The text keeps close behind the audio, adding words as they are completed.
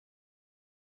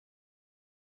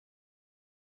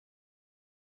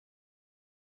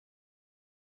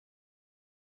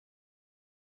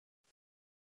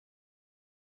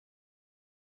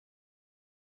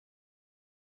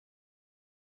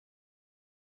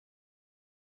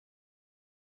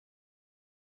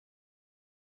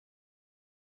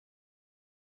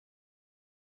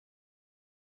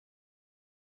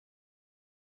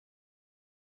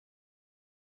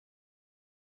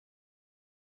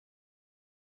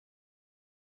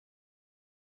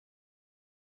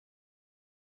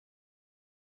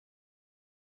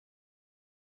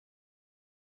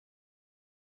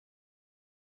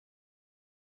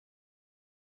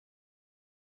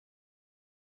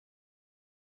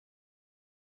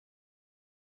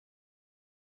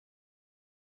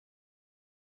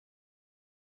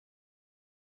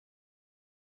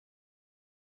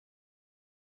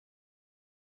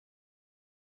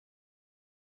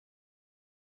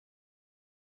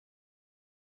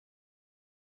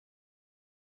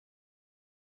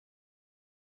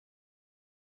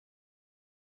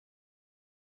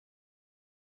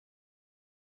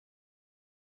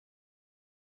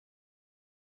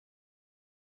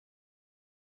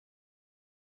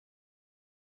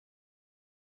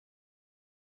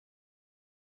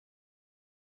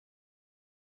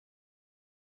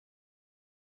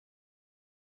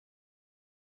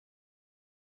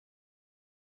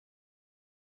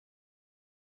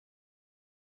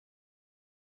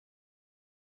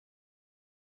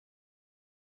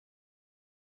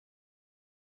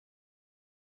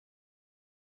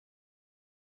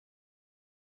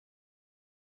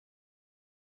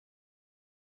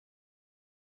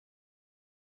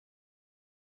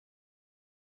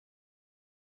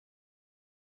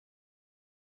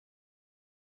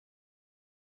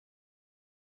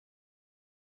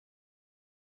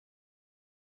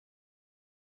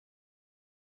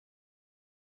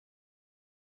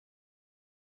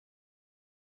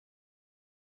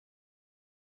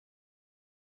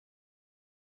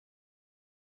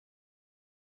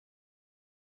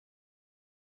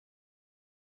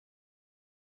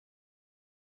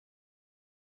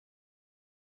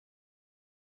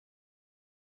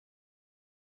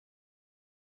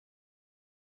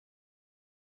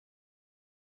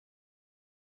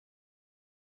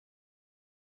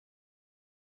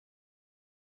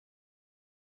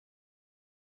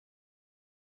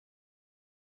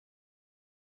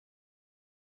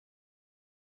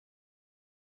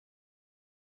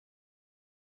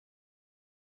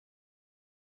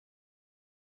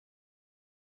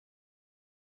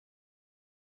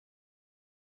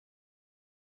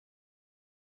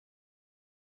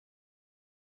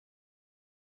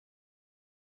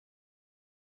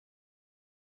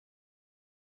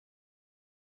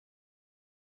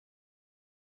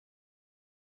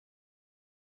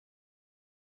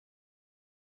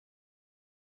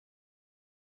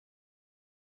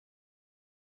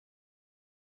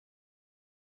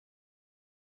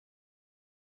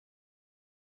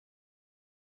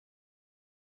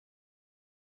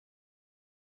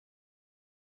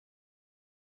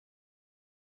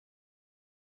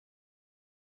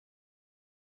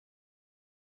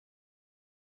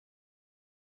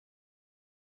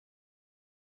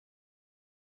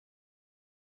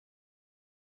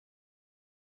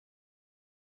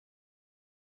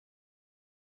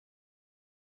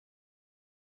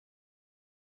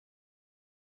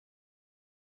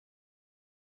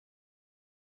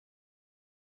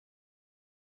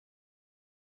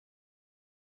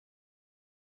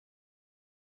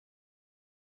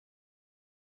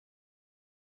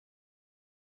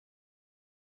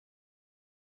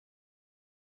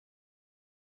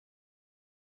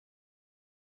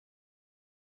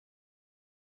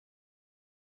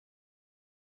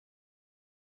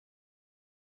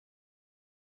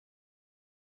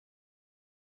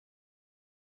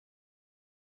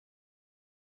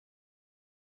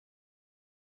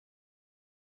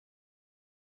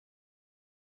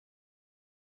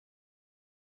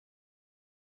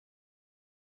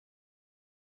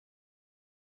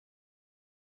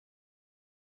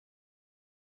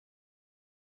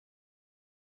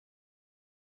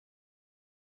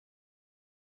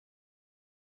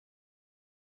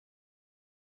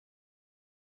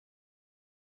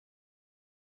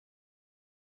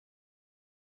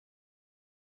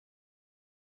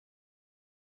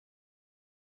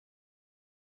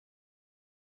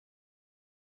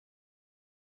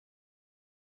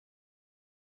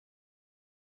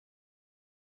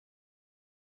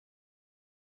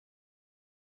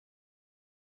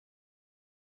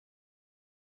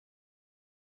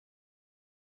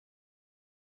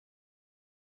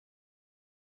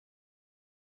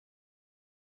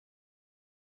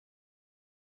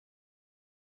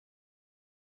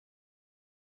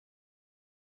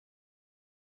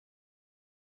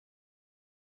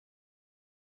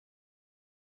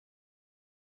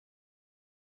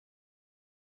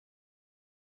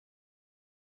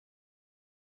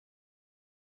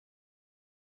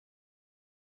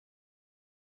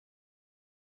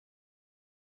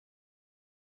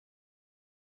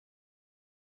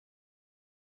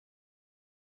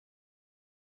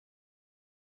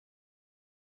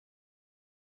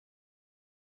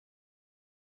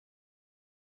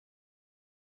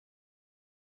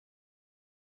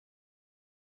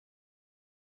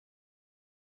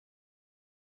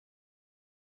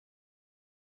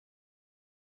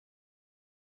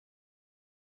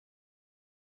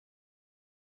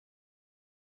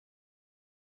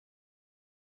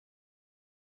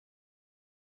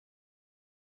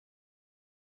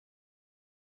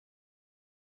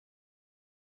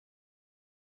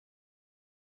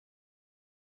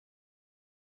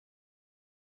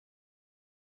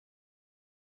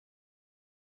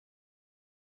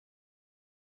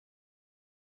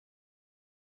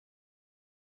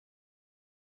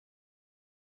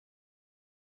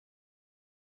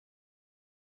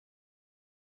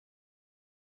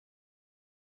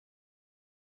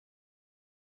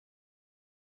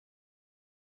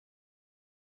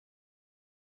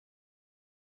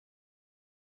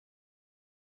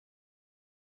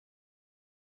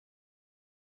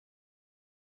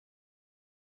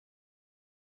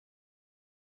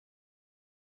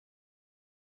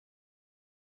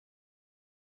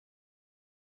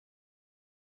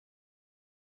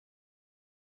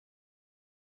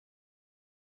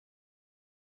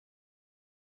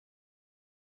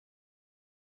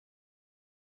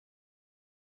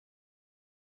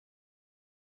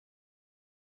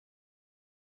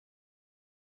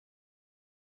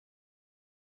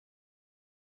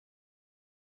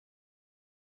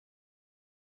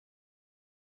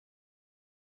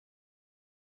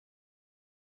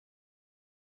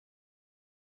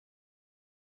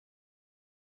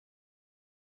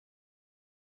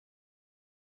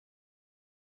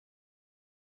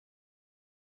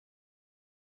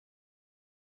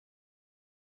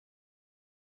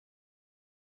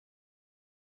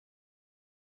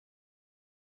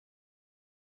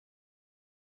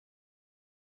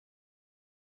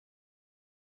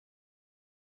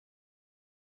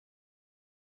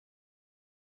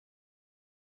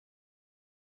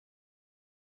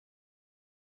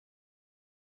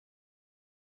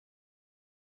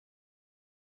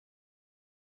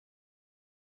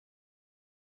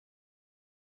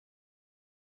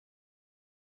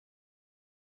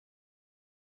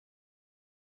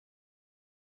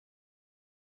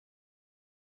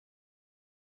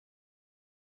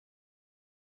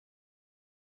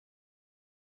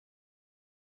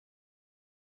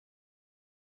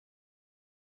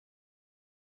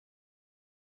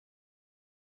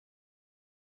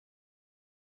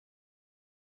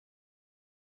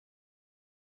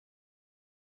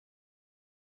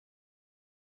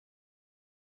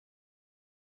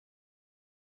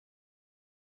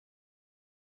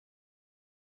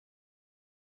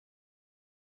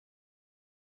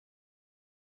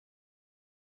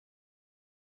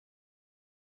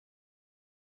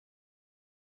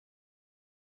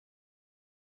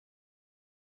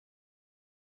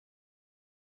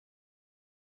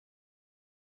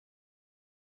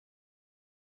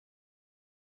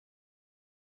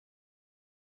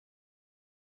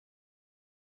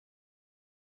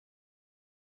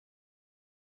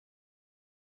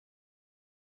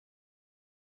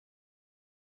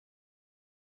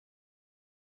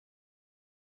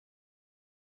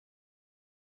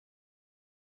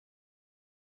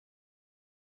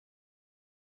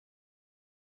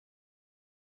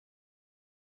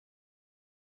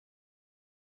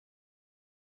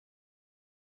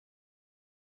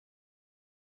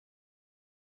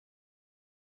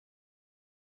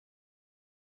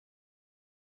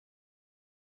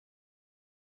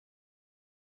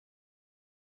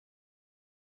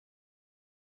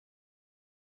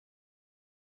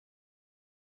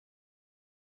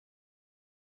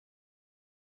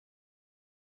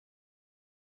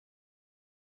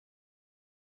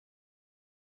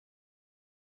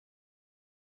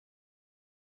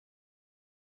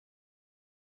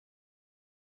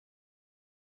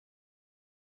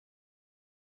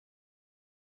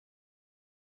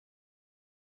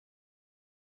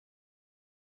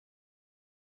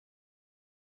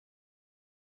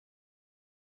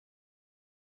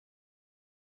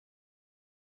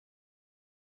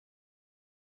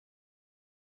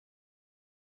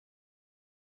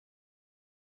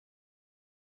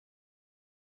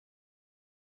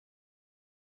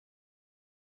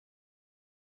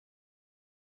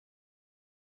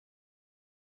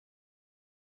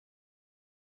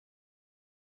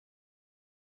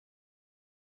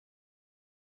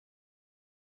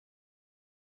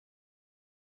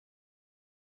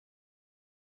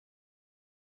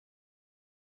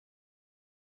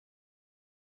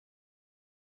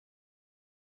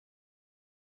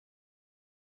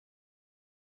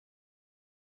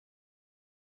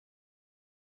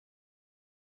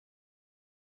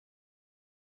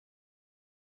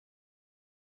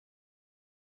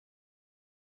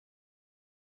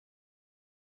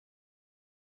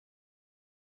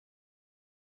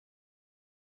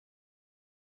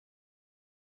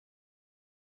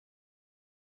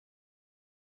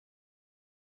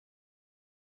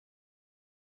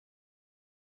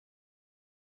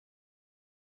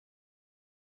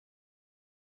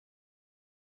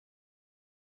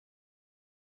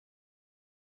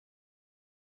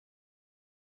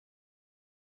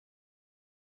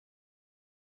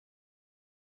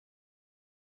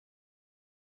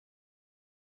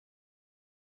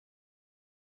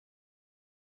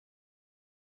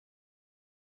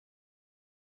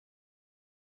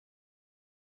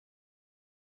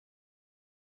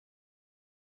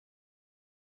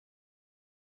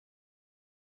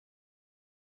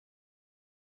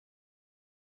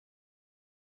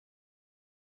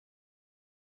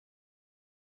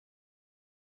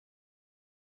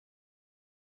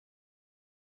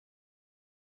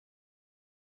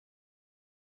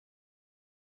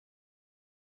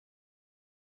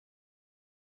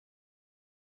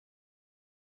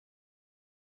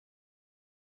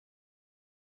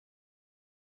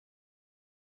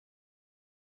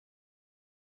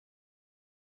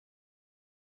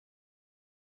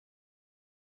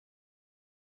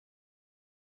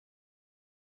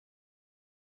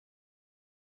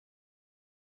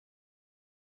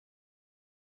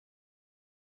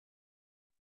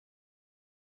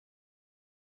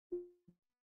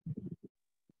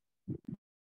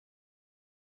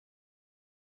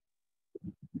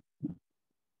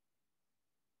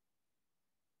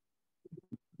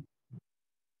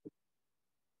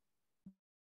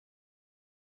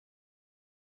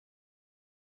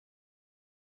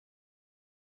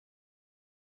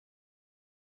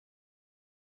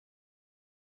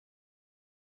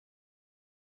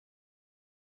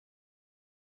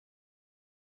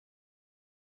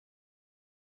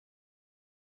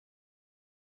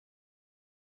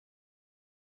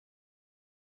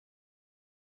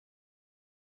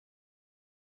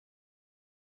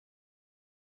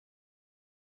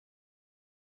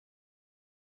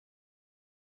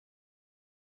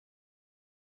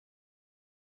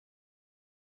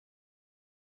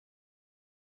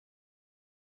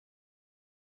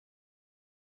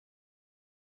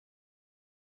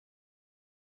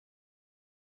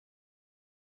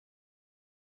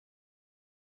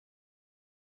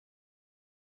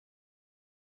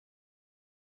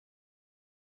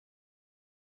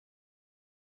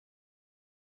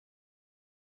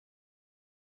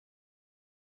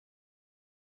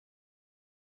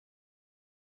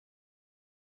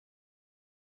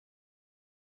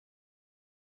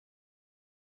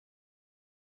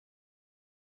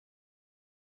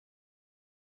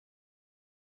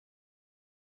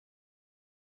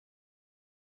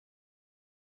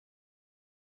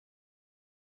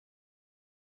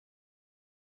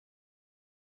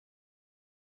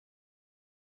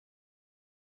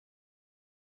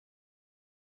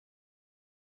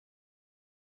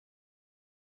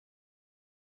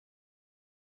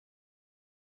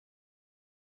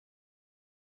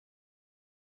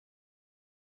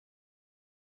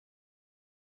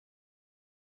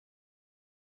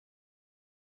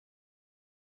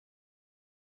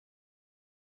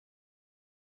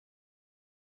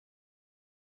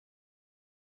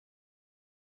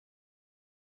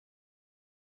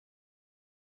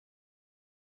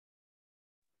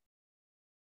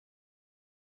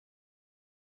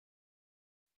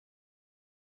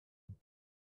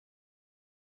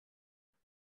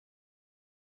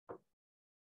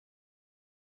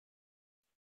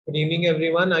Good evening,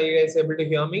 everyone. Are you guys able to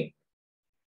hear me?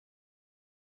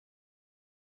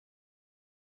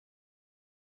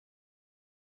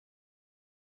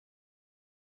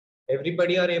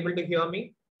 Everybody are able to hear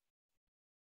me?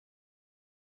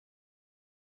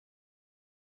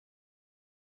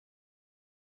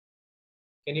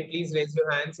 Can you please raise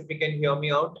your hands if you can hear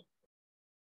me out?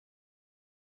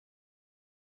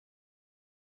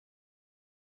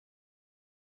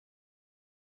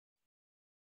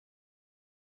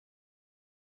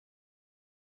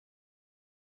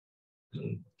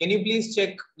 Can you please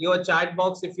check your chat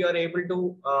box if you are able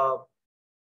to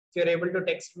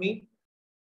text me?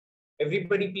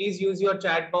 Everybody, please use your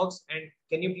chat box and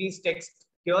can you please text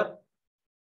here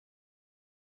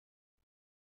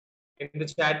in the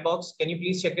chat box? Can you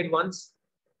please check it once?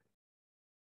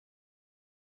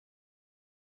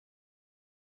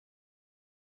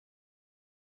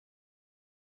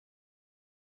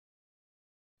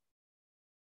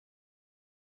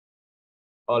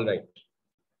 All right.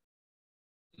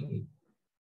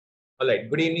 All right.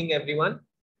 Good evening, everyone.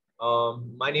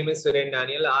 My name is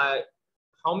Daniel.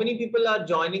 How many people are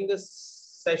joining this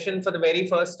session for the very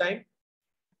first time?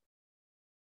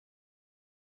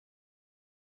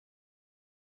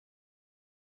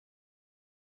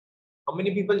 How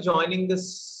many people joining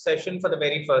this session for the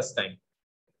very first time?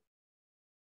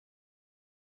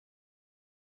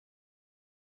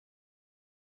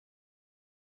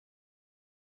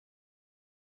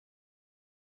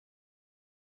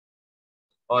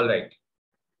 All right.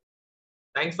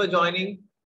 Thanks for joining.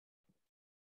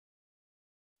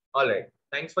 All right.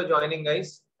 Thanks for joining,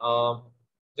 guys.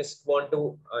 Just want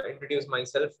to introduce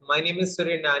myself. My name is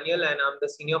Daniel, and I'm the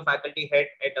Senior Faculty Head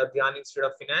at Addhyann Institute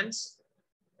of Finance.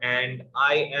 And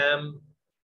I am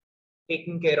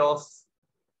taking care of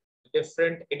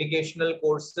different educational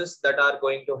courses that are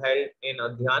going to held in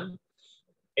Addhyann,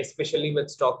 especially with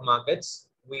stock markets.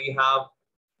 We have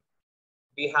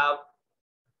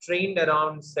trained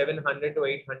around 700 to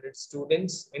 800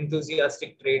 students,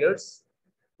 enthusiastic traders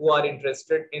who are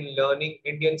interested in learning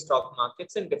Indian stock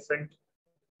markets in different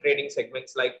trading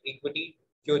segments like equity,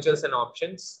 futures, and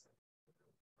options.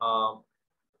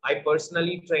 I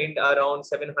personally trained around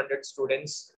 700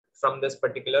 students from this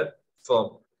particular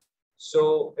firm.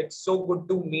 So it's so good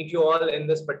to meet you all in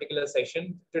this particular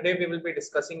session. Today we will be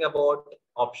discussing about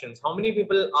options. How many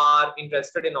people are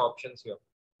interested in options here?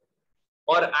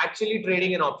 Or actually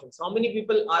trading in options? How many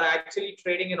people are actually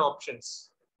trading in options?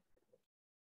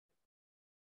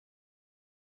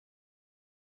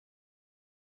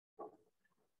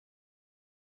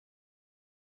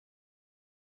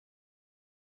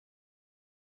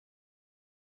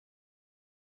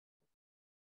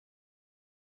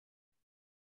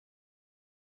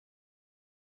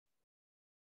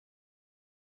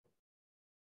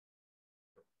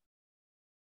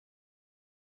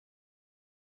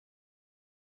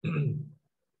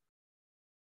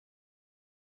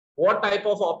 What type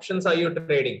of options are you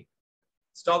trading?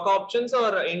 Stock options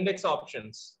or index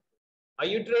options? Are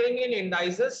you trading in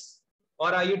indices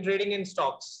or are you trading in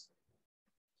stocks?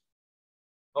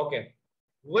 Okay.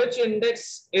 Which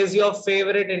index is your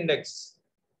favorite index?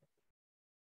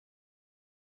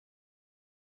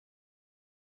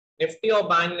 Nifty or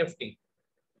Bank Nifty?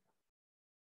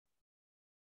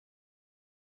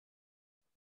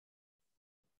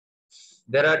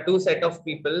 There are two set of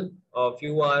people.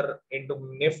 Few are into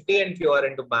Nifty and few are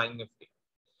into Bank Nifty.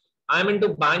 I'm into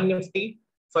Bank Nifty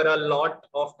for a lot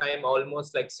of time,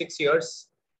 almost like 6 years.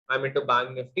 I'm into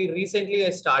Bank Nifty. Recently, I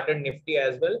started Nifty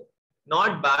as well.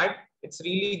 Not bad. It's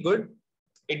really good.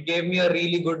 It gave me a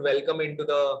really good welcome into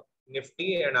the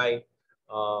Nifty, and I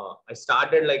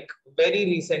started like very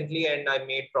recently, and I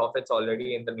made profits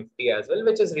already in the Nifty as well,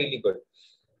 which is really good.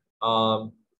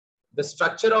 The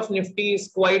structure of Nifty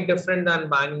is quite different than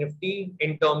Bank Nifty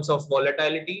in terms of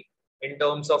volatility, in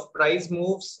terms of price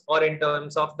moves, or in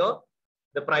terms of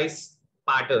the price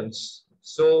patterns.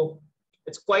 So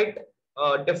it's quite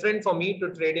different for me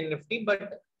to trade in Nifty,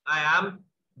 but I am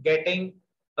getting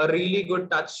a really good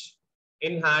touch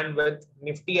in hand with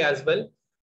Nifty as well.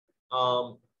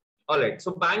 All right.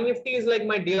 So Bank Nifty is like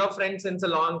my dear friend since a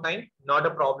long time. Not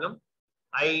a problem.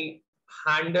 I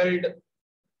handled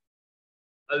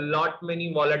a lot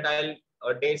many volatile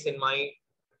days in my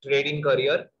trading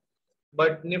career,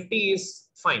 but Nifty is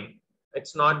fine.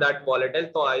 It's not that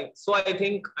volatile. So I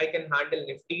think I can handle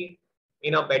Nifty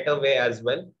in a better way as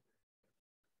well.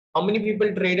 How many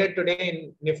people traded today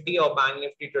in Nifty or Bank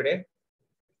Nifty today?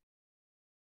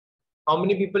 How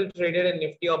many people traded in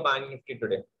Nifty or Bank Nifty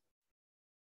today?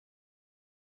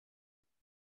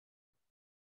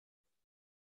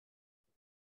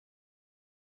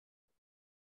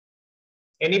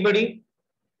 Anybody?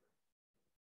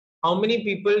 How many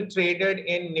people traded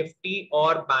in Nifty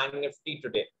or Bank Nifty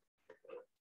today?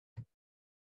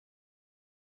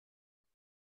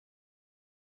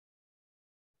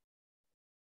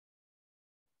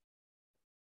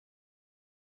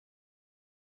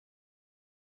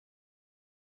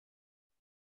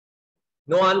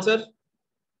 No answer?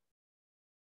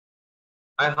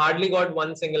 I hardly got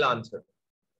one single answer.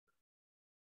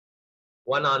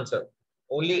 One answer.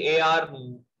 Only AR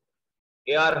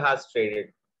has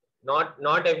traded.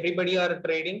 Not everybody are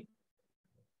trading.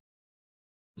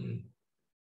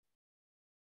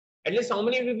 At least how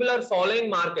many people are following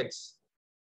markets?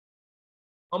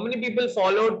 How many people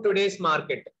followed today's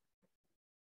market?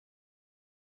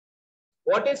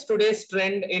 What is today's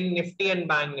trend in Nifty and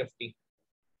Bank Nifty?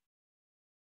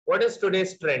 What is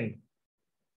today's trend?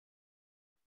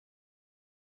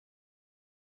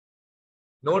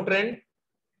 No trend.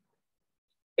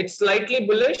 It's slightly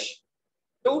bullish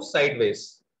to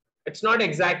sideways. It's not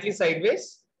exactly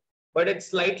sideways, but it's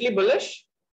slightly bullish,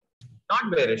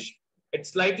 not bearish.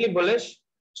 It's slightly bullish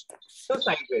to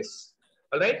sideways.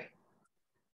 All right,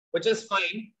 which is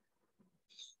fine.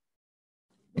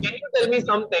 Can you tell me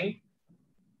something?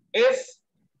 If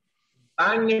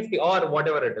Bank Nifty or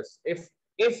whatever it is,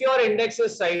 if your index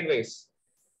is sideways,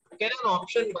 can an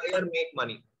option buyer make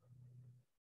money?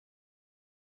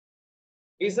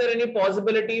 Is there any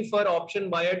possibility for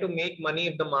option buyer to make money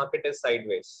if the market is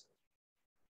sideways?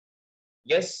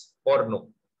 Yes or no?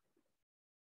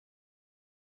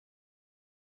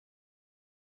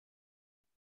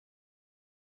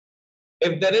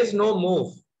 If there is no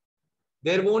move,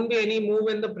 there won't be any move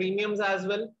in the premiums as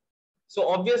well. So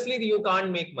obviously you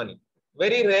can't make money.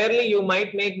 Very rarely you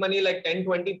might make money like 10,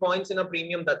 20 points in a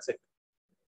premium. That's it.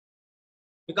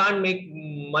 You can't make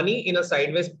money in a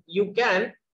sideways. You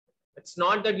can. It's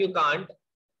not that you can't.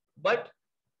 But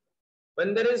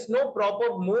when there is no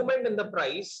proper movement in the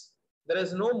price, there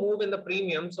is no move in the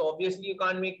premium. So obviously you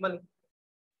can't make money.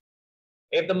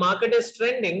 If the market is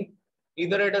trending,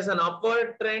 either it is an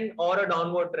upward trend or a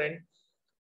downward trend,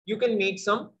 you can make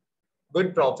some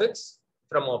good profits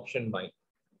from option buying.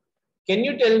 Can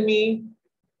you tell me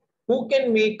who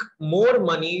can make more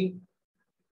money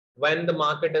when the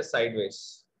market is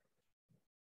sideways?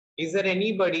 Is there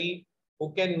anybody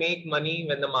who can make money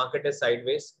when the market is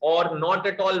sideways or not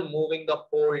at all moving the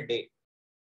whole day?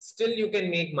 Still you can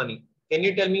make money. Can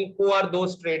you tell me who are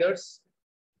those traders?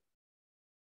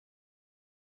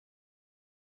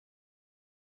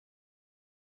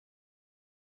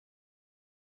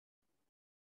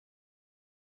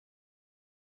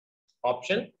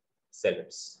 Option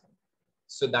sellers.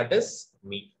 So that is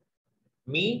me.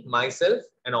 Me, myself,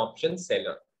 an option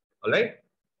seller. All right.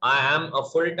 I am a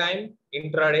full-time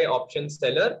intraday option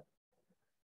seller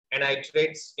and I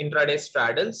trade intraday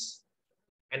straddles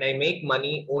and I make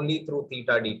money only through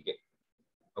theta decay.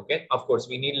 Okay. Of course,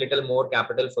 we need little more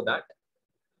capital for that.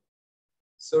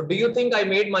 So do you think I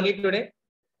made money today?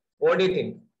 What do you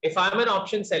think? If I'm an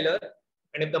option seller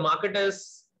and if the market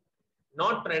is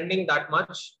not trending that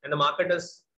much and the market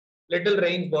is little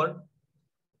range bound,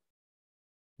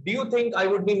 do you think I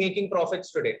would be making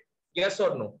profits today? Yes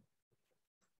or no?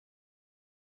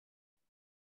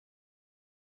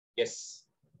 Yes.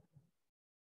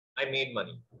 I made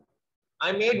money.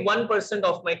 I made 1%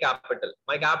 of my capital.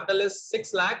 My capital is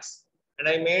 6 lakhs and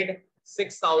I made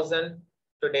 6,000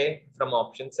 today from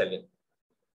option selling.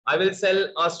 I will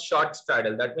sell a short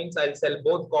straddle. That means I'll sell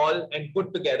both call and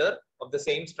put together of the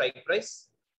same strike price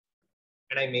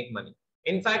and I make money.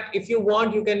 In fact, if you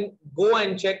want, you can go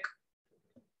and check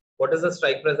what is the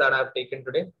strike price that I've taken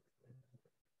today.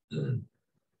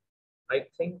 I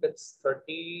think it's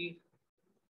 30.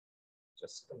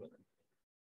 Just a minute.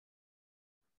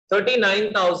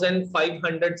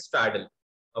 39,500 straddle.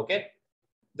 Okay.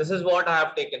 This is what I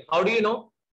have taken. How do you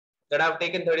know that I have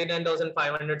taken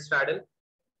 39,500 straddle?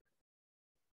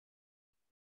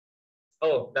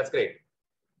 Oh, that's great.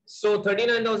 So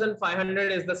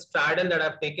 39,500 is the straddle that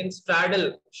I've taken.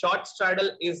 Straddle, short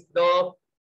straddle is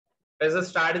a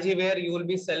strategy where you will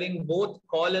be selling both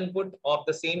call and put of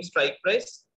the same strike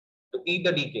price to eat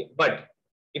the decay. But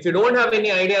if you don't have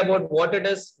any idea about what it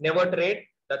is, never trade.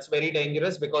 That's very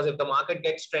dangerous because if the market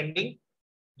gets trending,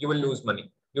 you will lose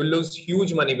money. You'll lose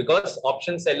huge money because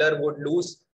option seller would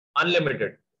lose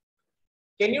unlimited.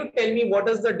 Can you tell me what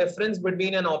is the difference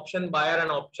between an option buyer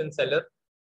and option seller?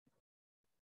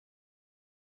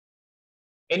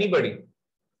 Anybody?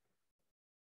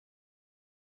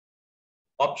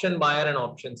 Option buyer and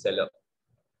option seller.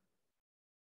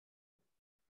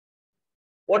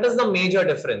 What is the major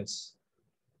difference?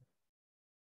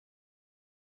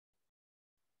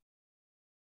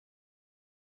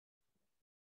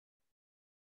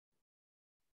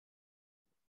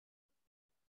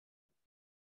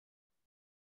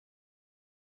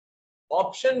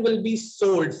 option will be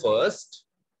sold first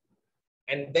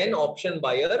and then option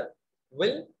buyer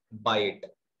will buy it.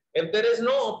 If there is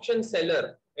no option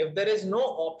seller, if there is no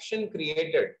option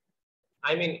created,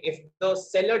 I mean, if the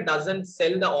seller doesn't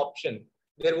sell the option,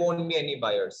 there won't be any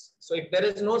buyers. So if there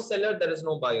is no seller, there is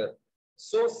no buyer.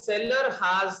 So seller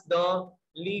has the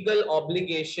legal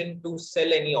obligation to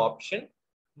sell any option.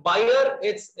 Buyer,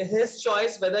 it's his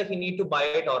choice whether he need to buy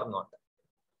it or not.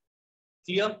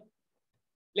 Clear?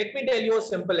 Let me tell you a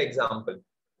simple example.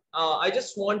 I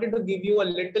just wanted to give you a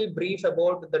little brief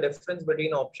about the difference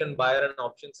between option buyer and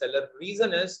option seller.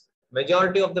 Reason is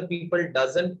majority of the people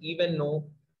doesn't even know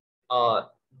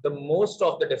the most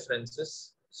of the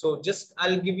differences. So just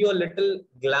I'll give you a little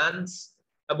glance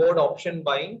about option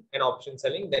buying and option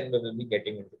selling. Then we will be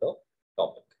getting into the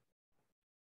topic.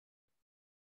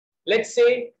 Let's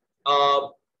say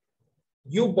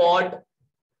you bought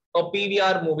a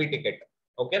PVR movie ticket,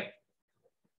 okay,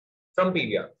 from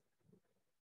PVR.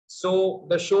 So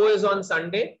the show is on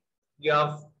Sunday. You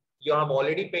have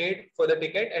already paid for the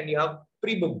ticket and you have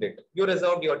pre-booked it. You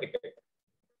reserved your ticket.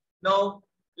 Now,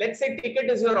 let's say ticket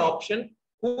is your option.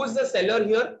 Who is the seller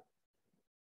here?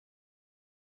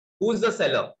 Who is the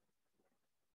seller?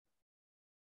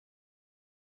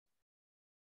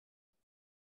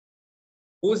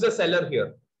 Who is the seller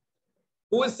here?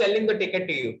 Who is selling the ticket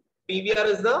to you? PVR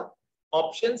is the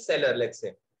option seller, let's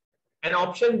say. An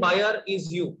option buyer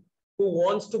is you, who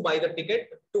wants to buy the ticket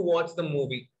to watch the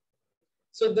movie.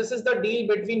 So this is the deal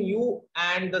between you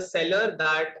and the seller,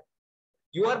 that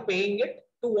you are paying it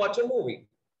to watch a movie.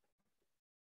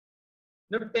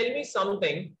 Now tell me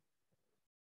something.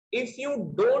 If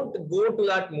you don't go to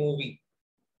that movie,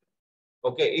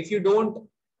 okay, if you don't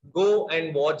go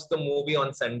and watch the movie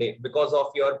on Sunday because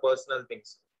of your personal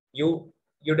things, you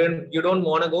don't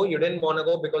want to go, you didn't want to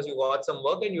go because you got some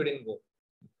work and you didn't go.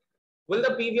 Will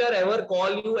the PVR ever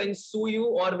call you and sue you,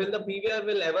 or will the PVR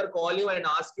will ever call you and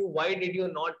ask you, why did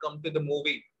you not come to the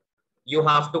movie? You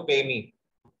have to pay me.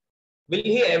 Will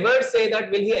he ever say that?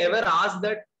 Will he ever ask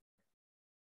that?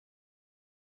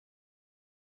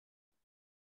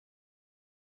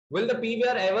 Will the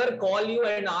PVR ever call you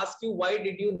and ask you, why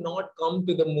did you not come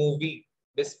to the movie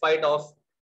despite of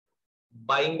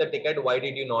buying the ticket? Why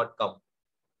did you not come?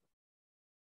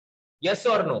 Yes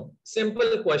or no?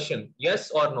 Simple question.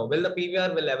 Yes or no? Will the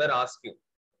PVR will ever ask you?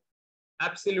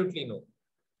 Absolutely no.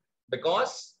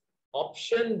 Because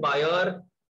option buyer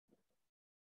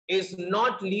is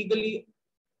not legally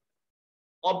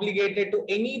obligated to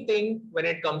anything when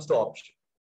it comes to option.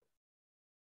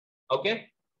 Okay?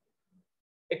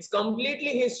 It's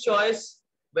completely his choice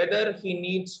whether he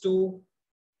needs to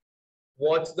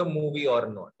watch the movie or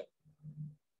not.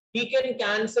 He can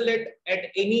cancel it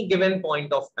at any given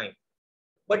point of time.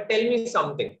 But tell me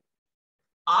something.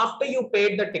 After you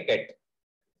paid the ticket,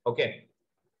 okay,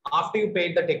 after you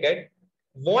paid the ticket,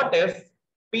 what if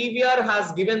PVR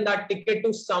has given that ticket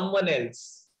to someone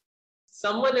else?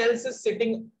 Someone else is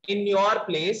sitting in your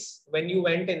place when you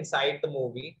went inside the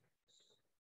movie.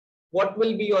 What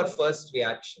will be your first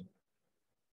reaction?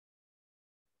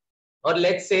 Or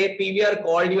let's say PVR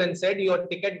called you and said your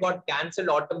ticket got cancelled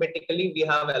automatically. We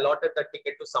have allotted the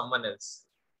ticket to someone else.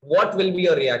 What will be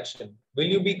your reaction? Will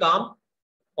you be calm,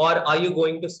 or are you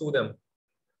going to sue them?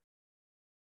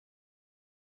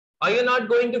 Are you not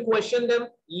going to question them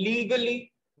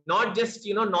legally? Not just,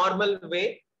 normal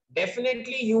way.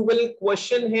 Definitely you will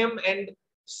question him and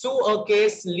sue a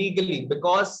case legally,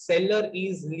 because seller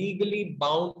is legally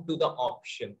bound to the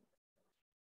option.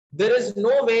 There is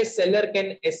no way seller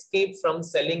can escape from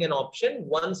selling an option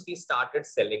once he started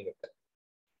selling it.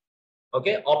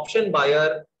 Okay, option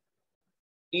buyer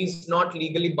is not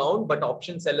legally bound, but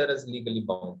option seller is legally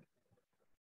bound.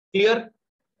 Clear?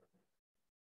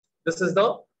 This is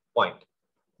the point.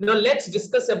 Now let's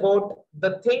discuss about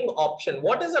the thing option.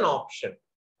 What is an option?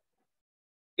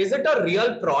 Is it a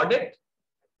real product,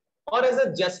 or is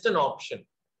it just an option?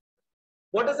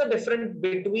 What is the difference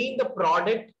between the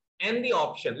product and the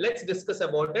option? Let's discuss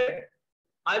about it.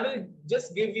 I will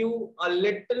just give you a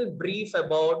little brief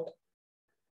about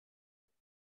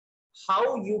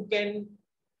how you can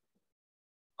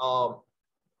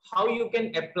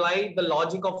apply the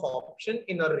logic of option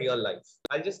in a real life.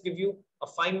 I'll just give you a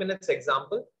 5 minutes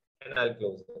example and I'll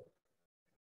close it.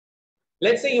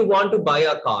 Let's say you want to buy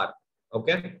a car.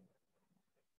 Okay.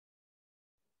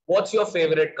 What's your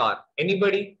favorite car?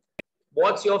 Anybody?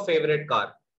 What's your favorite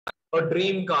car? A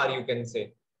dream car, you can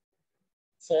say.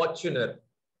 Fortuner.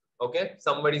 Okay.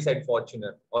 Somebody said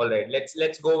Fortuner. All right.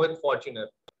 Let's go with Fortuner.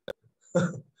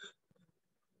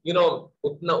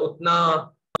 Utna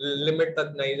limit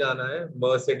tak nahi jana hai.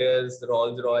 Mercedes,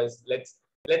 Rolls Royce.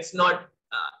 let's not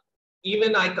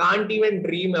even I can't even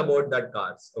dream about that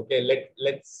cars. Okay,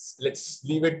 let's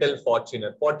leave it till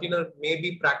Fortuner. Fortuner may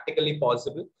be practically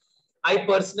possible. I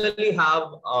personally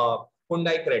have a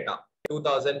Hyundai Creta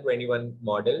 2021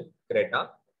 model Creta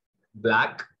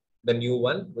black, the new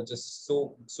one, which is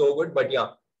so good. But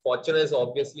yeah, Fortuner is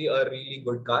obviously a really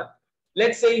good car.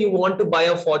 Let's say you want to buy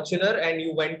a Fortuner and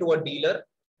you went to a dealer,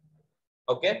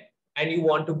 okay, and you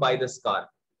want to buy this car.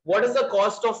 What is the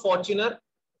cost of Fortuner?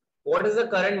 What is the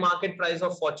current market price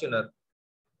of Fortuner?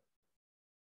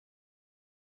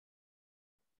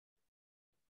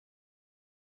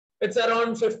 It's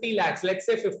around 50 lakhs. Let's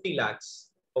say 50 lakhs.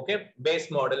 Okay,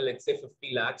 base model. Let's say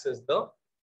 50 lakhs is the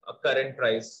current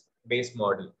price base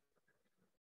model.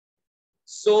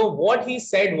 So what he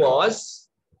said was,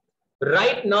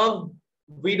 right now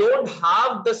we don't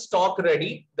have the stock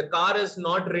ready. The car is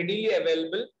not readily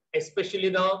available, especially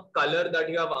the color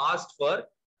that you have asked for.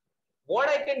 What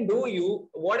I can do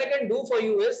for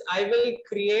you is I will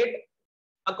create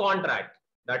a contract.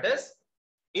 That is,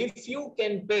 if you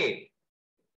can pay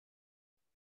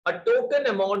a token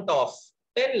amount of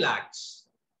 10 lakhs,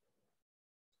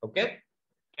 okay,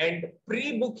 and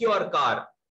pre-book your car,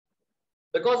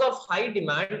 because of high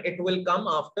demand, it will come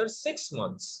after 6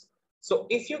 months. So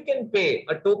if you can pay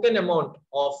a token amount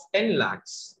of 10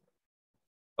 lakhs,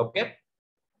 okay,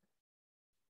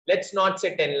 let's not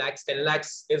say 10 lakhs. 10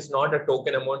 lakhs is not a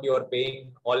token amount. You are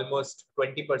paying almost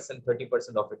 20%,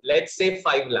 30% of it. Let's say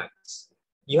 5 lakhs.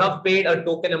 You have paid a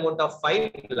token amount of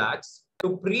 5 lakhs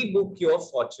to pre-book your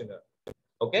Fortuner.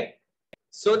 Okay.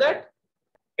 So that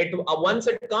once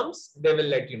it comes, they will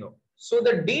let you know. So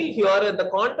the deal here, the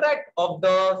contract of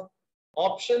the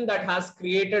option that has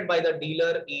created by the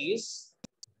dealer is,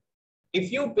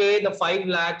 if you pay the 5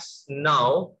 lakhs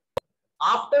now,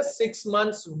 after 6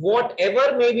 months,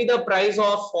 whatever may be the price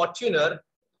of Fortuner,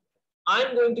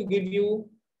 I'm going to give you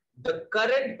the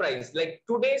current price, like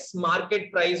today's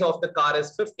market price of the car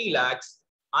is 50 lakhs.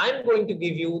 I'm going to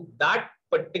give you that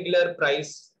particular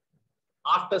price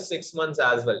after 6 months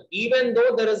as well, even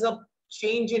though there is a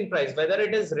change in price, whether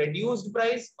it is reduced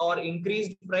price or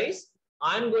increased price,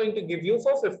 I'm going to give you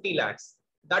for 50 lakhs.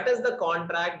 That is the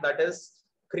contract that is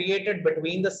created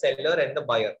between the seller and the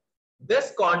buyer.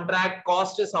 This contract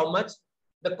cost is how much?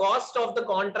 The cost of the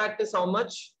contract is how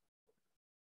much?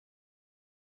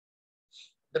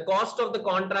 The cost of the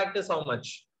contract is how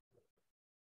much?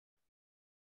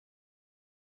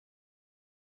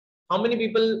 How many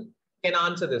people can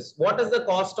answer this? What is the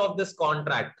cost of this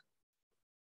contract?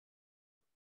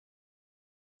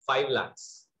 5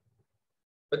 lakhs.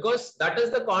 Because that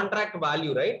is the contract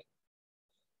value, right?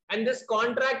 And this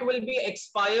contract will be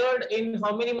expired in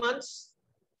how many months?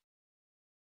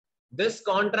 This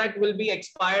contract will be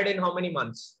expired in how many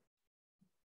months?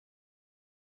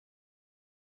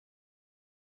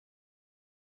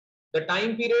 The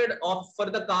time period for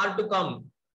the car to come,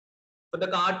 for the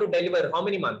car to deliver, how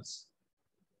many months?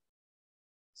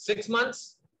 6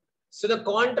 months. So the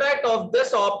contract of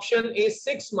this option is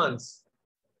 6 months.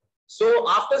 So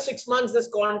after 6 months, this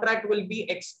contract will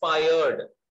be expired.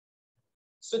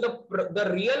 So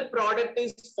the real product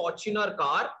is Fortuner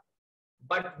car,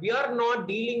 but we are not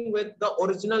dealing with the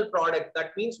original product.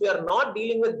 That means we are not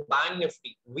dealing with Bank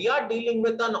Nifty. We are dealing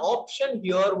with an option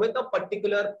here with a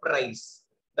particular price.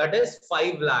 That is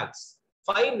 5 lakhs.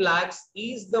 5 lakhs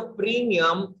is the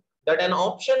premium that an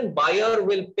option buyer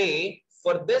will pay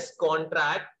for this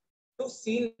contract to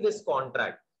seal this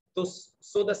contract.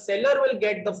 So the seller will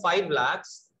get the 5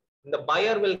 lakhs. The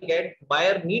buyer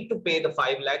need to pay the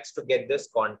 5 lakhs to get this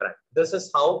contract. This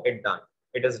is how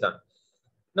it is done.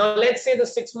 Now let's say the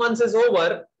 6 months is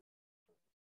over.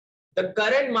 The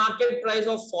current market price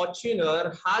of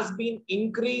Fortuner has been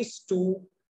increased to,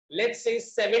 let's say,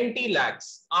 70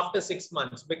 lakhs after 6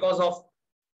 months because of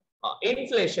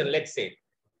inflation. Let's say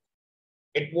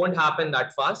it won't happen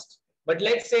that fast, but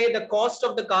let's say the cost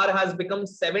of the car has become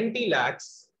 70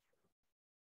 lakhs.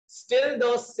 Still,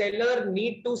 the seller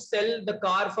need to sell the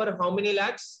car for how many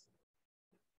lakhs?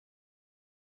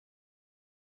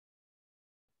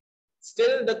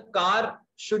 Still, the car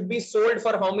should be sold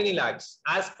for how many lakhs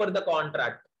as per the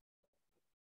contract?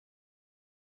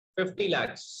 50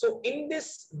 lakhs. So in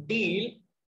this deal,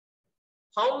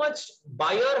 how much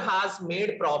buyer has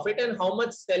made profit and how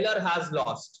much seller has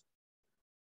lost?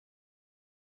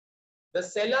 The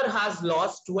seller has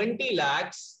lost 20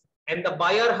 lakhs and the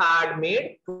buyer had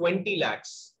made 20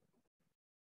 lakhs.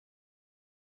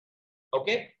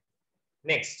 Okay.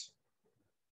 Next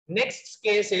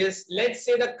case is, let's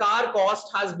say the car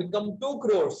cost has become 2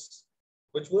 crores,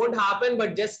 which won't happen,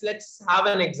 but just let's have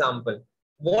an example.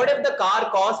 What if the car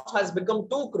cost has become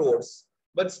 2 crores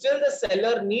but still the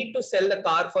seller need to sell the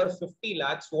car for 50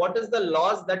 lakhs. What is the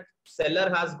loss that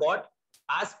seller has got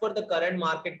as per the current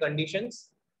market conditions?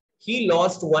 He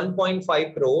lost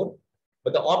 1.5 crore,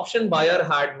 but the option buyer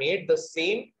had made the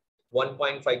same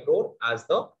 1.5 crore as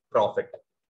the profit.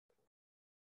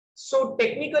 So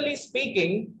technically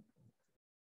speaking,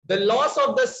 the loss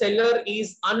of the seller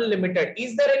is unlimited.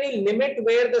 Is there any limit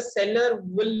where the seller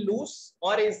will lose,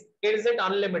 or is it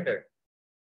unlimited?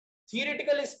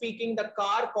 Theoretically speaking, the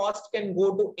car cost can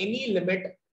go to any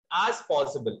limit as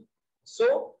possible.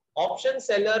 So option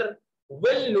seller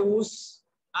will lose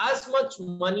as much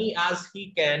money as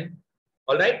he can.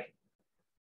 All right.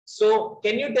 So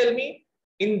can you tell me,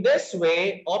 in this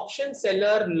way, option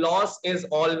seller loss is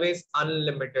always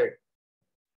unlimited.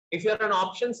 If you're an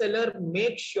option seller,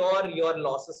 make sure your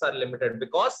losses are limited,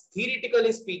 because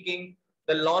theoretically speaking,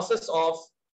 the losses of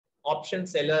option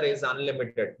seller is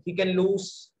unlimited. He can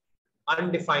lose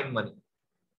undefined money.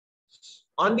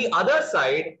 On the other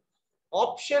side,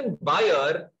 option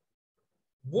buyer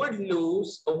would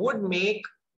make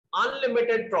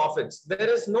unlimited profits. There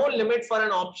is no limit for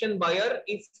an option buyer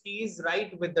if he is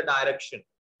right with the direction.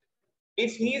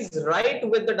 If he is right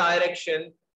with the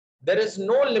direction, there is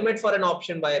no limit for an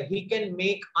option buyer. He can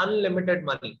make unlimited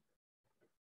money.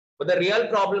 But the real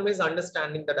problem is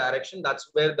understanding the direction. That's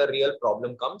where the real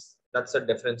problem comes. That's a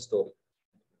different story.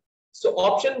 So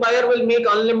option buyer will make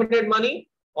unlimited money.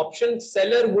 Option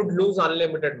seller would lose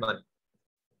unlimited money.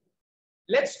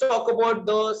 Let's talk about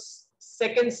the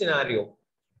second scenario.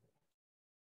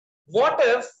 What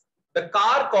if the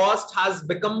car cost has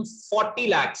become 40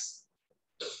 lakhs?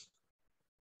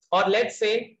 Or let's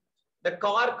say the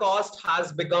car cost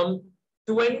has become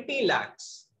 20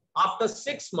 lakhs. After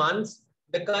 6 months,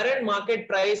 the current market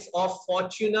price of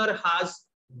Fortuner has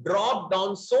dropped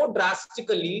down so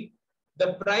drastically.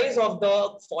 The price of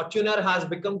the Fortuner has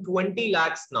become 20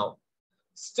 lakhs now.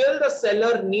 Still, the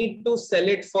seller need to sell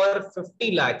it for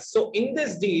 50 lakhs. So in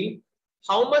this deal,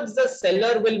 how much the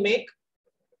seller will make?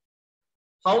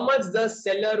 How much the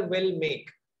seller will make?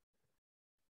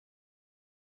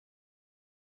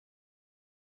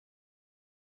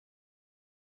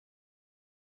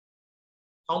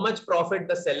 How much profit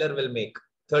the seller will make?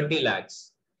 30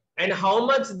 lakhs. And how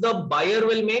much the buyer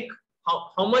will make?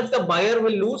 How much the buyer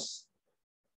will lose?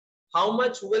 How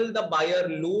much will the buyer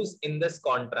lose in this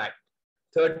contract?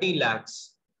 30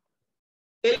 lakhs.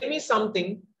 Tell me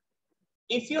something.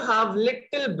 If you have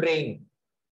little brain,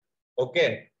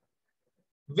 okay,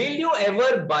 will you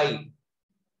ever buy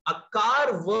a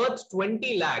car worth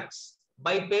 20 lakhs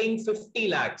by paying 50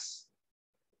 lakhs?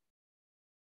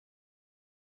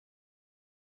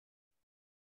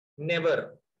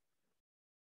 Never.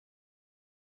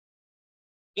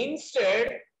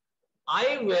 Instead,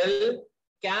 I will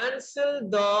cancel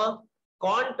the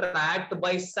contract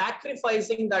by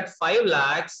sacrificing that 5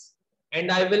 lakhs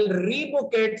and I will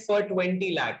rebook it for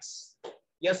 20 lakhs.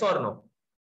 Yes or no?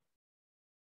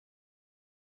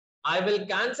 I will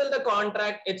cancel the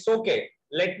contract. It's okay.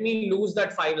 Let me lose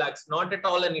that 5 lakhs. Not at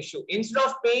all an issue. Instead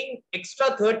of paying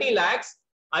extra 30 lakhs,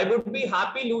 I would be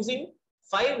happy losing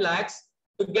 5 lakhs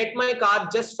to get my car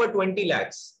just for 20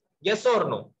 lakhs. Yes or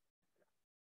no?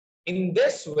 In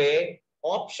this way,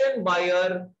 option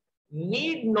buyer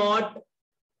need not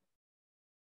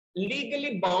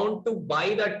legally bound to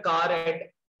buy that car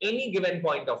at any given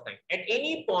point of time. At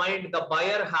any point, the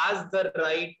buyer has the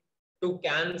right to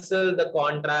cancel the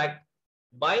contract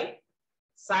by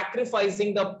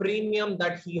sacrificing the premium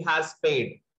that he has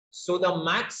paid. So the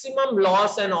maximum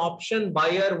loss an option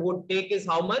buyer would take is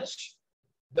how much?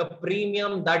 The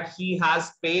premium that he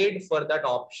has paid for that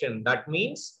option. That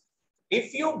means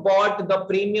if you bought the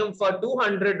premium for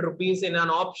 200 rupees in an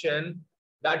option,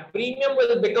 that premium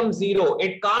will become 0.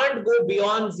 It can't go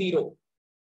beyond 0.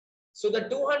 So the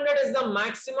 200 is the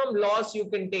maximum loss you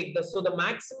can take. So the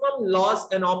maximum loss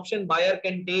an option buyer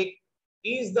can take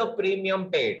is the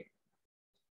premium paid.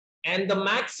 And the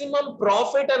maximum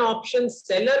profit an option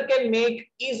seller can make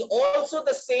is also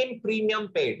the same premium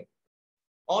paid.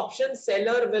 Option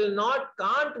seller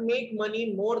can't make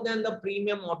money more than the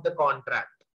premium of the contract.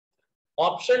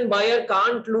 Option buyer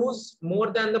can't lose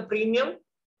more than the premium.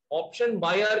 Option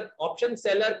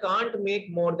seller can't make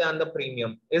more than the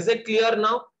premium. Is it clear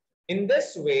now? In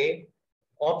this way,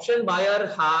 option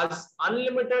buyer has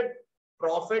unlimited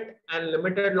profit and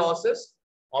limited losses.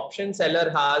 Option seller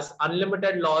has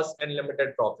unlimited loss and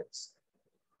limited profits.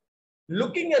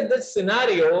 Looking at this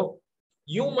scenario,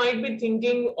 you might be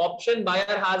thinking option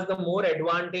buyer has the more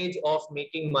advantage of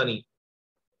making money.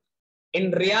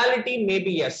 In reality,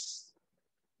 maybe yes,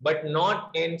 but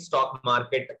not in stock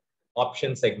market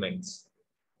option segments.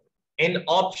 in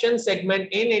option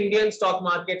segment in Indian stock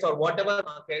markets or whatever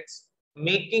markets,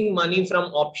 making money from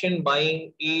option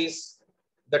buying is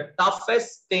the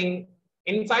toughest thing.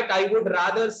 In fact, I would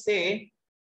rather say,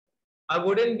 I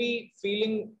wouldn't be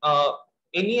feeling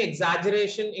any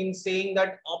exaggeration in saying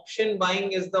that option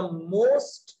buying is the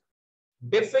most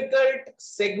difficult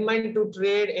segment to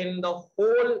trade in the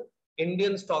whole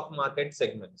Indian stock market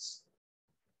segments.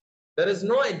 There is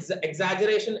no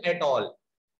exaggeration at all.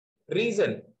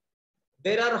 Reason: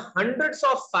 there are hundreds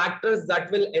of factors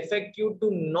that will affect you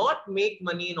to not make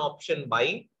money in option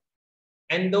buying.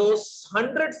 And those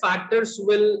 100 factors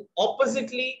will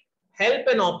oppositely help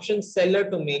an option seller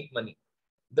to make money.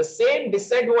 The same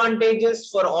disadvantages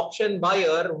for option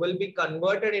buyer will be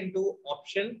converted into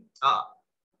option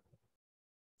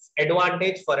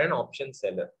advantage for an option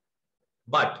seller.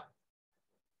 But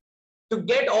to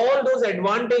get all those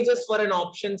advantages for an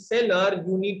option seller,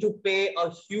 you need to pay a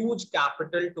huge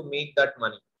capital to make that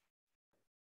money.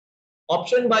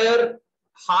 Option buyer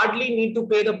hardly need to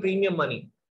pay the premium money.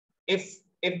 If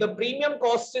the premium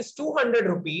cost is 200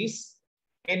 rupees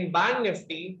in Bank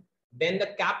Nifty, then the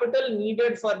capital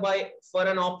needed for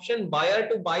an option buyer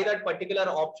to buy that particular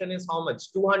option is how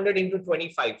much? 200 into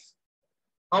 25.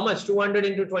 How much? 200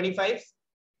 into 25?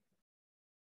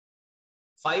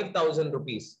 5,000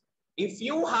 rupees. If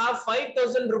you have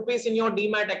 5,000 rupees in your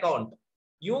Demat account,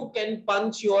 you can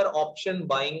punch your option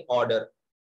buying order.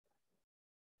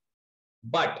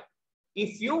 But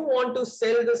if you want to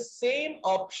sell the same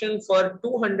option for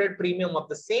 200 premium of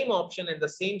the same option and the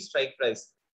same strike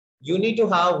price, you need to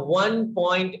have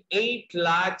 1.8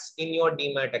 lakhs in your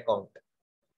Demat account.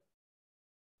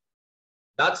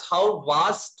 That's how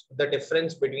vast the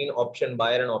difference between option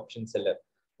buyer and option seller.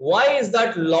 Why is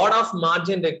that lot of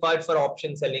margin required for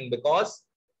option selling? Because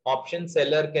option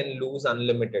seller can lose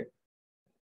unlimited.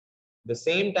 The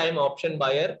same time option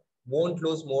buyer won't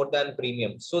lose more than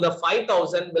premium. So the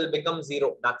 5,000 will become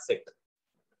zero. That's it.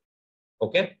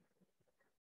 Okay.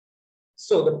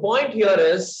 So the point here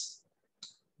is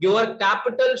your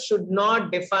capital should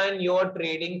not define your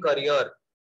trading career.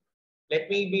 Let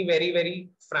me be very, very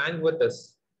frank with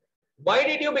this. Why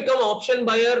did you become option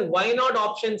buyer? Why not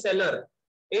option seller?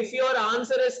 If your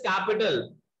answer is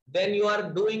capital, then you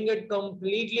are doing it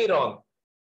completely wrong.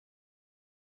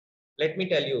 Let me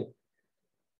tell you.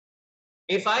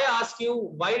 If I ask you,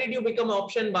 why did you become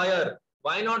option buyer?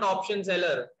 Why not option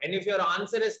seller? And if your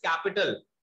answer is capital,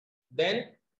 then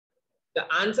the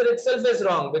answer itself is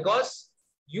wrong, because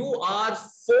you are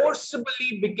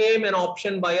forcibly became an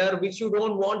option buyer, which you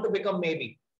don't want to become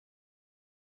maybe.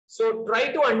 So try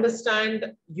to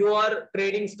understand your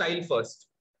trading style first.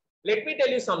 Let me tell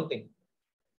you something.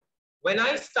 When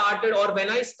I started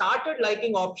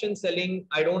liking option selling,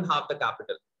 I don't have the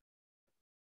capital.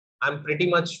 I'm pretty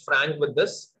much frank with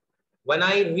this. When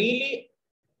I really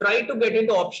tried to get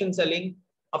into option selling,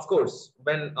 of course,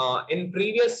 when in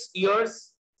previous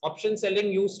years, option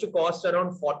selling used to cost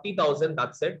around 40,000.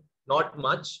 That's it. Not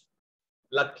much.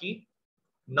 Lucky.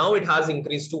 Now it has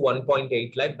increased to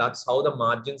 1.8 lakh. That's how the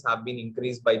margins have been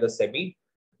increased by the SEBI.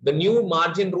 The new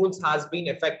margin rules has been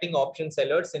affecting option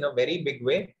sellers in a very big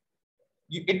way.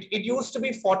 It used to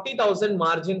be 40,000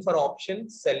 margin for option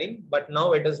selling, but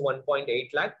now it is 1.8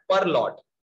 lakh per lot.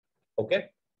 Okay.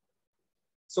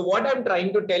 So what I'm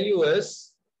trying to tell you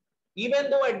is, even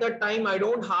though at that time I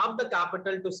don't have the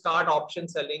capital to start option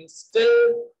selling,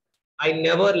 still I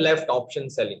never left option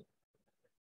selling.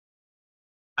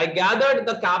 I gathered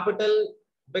the capital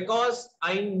because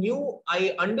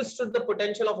I understood the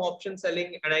potential of option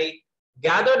selling, and I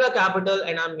gathered the capital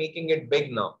and I'm making it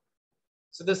big now.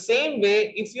 So the same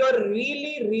way, if you're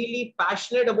really, really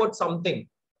passionate about something,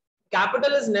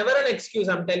 capital is never an excuse.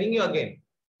 I'm telling you again,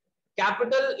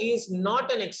 capital is not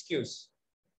an excuse.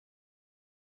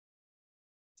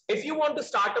 If you want to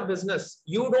start a business,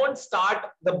 you don't start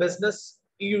the business.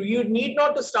 You need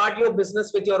not to start your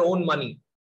business with your own money.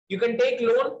 You can take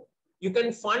loan. You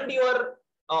can fund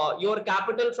your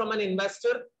capital from an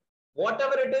investor.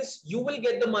 Whatever it is, you will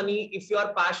get the money if you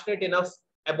are passionate enough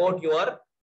about your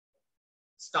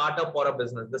startup or a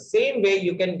business. The same way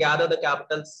you can gather the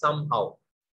capital somehow.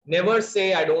 Never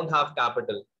say I don't have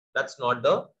capital. That's not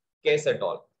the case at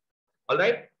all. All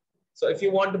right. So if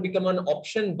you want to become an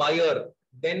option buyer,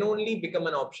 then only become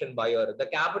an option buyer. The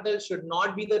capital should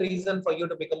not be the reason for you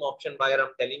to become option buyer. I'm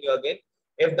telling you again.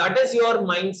 If that is your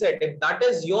mindset, if that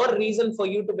is your reason for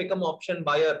you to become option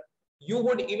buyer, you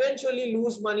would eventually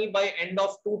lose money by end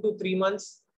of 2 to 3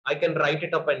 months. I can write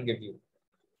it up and give you.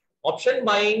 Option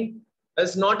buying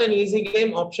is not an easy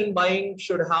game. Option buying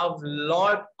should have a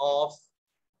lot of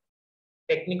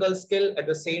technical skill, at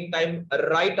the same time, a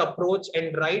right approach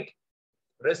and right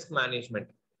Risk management.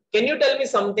 Can you tell me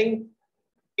something?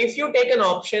 If you take an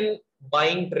option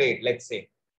buying trade, let's say,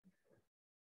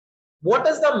 what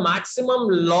is the maximum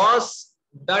loss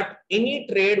that any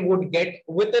trade would get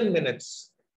within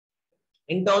minutes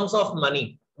in terms of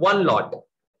money? One lot.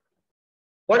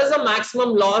 What is the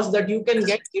maximum loss that you can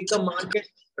get if the market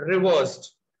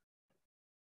reversed?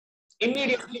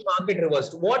 Immediately market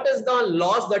reversed. What is the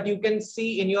loss that you can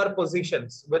see in your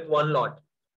positions with one lot?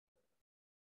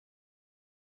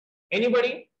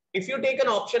 Anybody? If you take an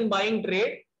option buying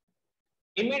trade,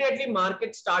 immediately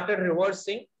market started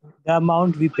reversing. The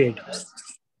amount we paid.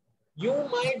 You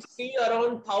might see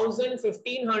around 1,000,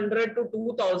 1,500 to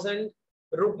 2,000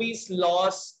 rupees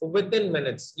loss within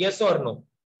minutes. Yes or no?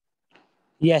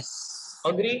 Yes.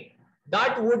 Agree?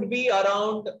 That would be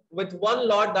around, with one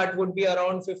lot, that would be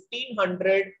around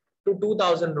 1,500 to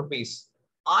 2,000 rupees.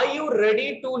 Are you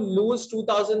ready to lose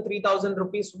 2,000, 3,000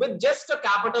 rupees with just a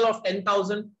capital of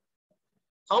 10,000?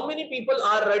 How many people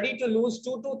are ready to lose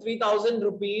 2 to 3,000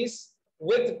 rupees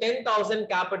with 10,000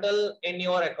 capital in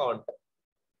your account,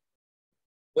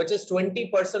 which is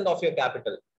 20% of your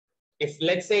capital? If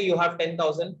let's say you have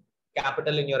 10,000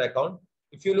 capital in your account,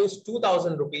 if you lose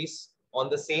 2,000 rupees on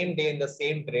the same day in the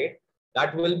same trade,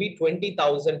 that will be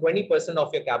 20,000, 20%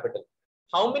 of your capital.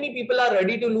 How many people are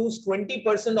ready to lose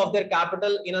 20% of their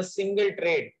capital in a single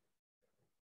trade?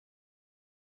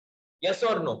 Yes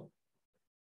or no?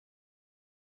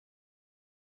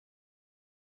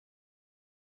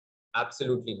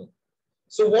 Absolutely no.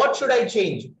 So what should I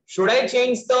change? Should I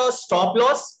change the stop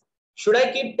loss? Should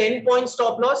I keep 10-point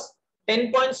stop loss?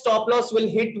 10-point stop loss will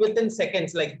hit within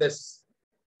seconds like this.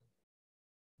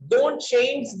 Don't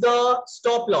change the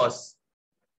stop loss.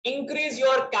 Increase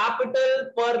your capital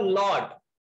per lot.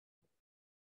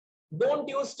 Don't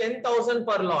use 10,000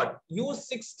 per lot. Use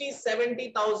 60,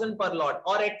 70,000 per lot,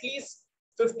 or at least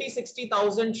 50,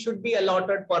 60,000 should be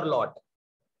allotted per lot.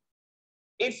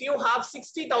 If you have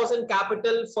 60,000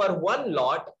 capital for one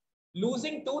lot,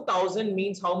 losing 2,000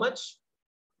 means how much?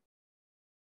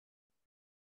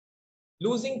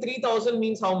 Losing 3,000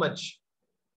 means how much?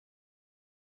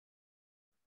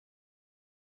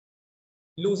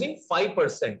 Losing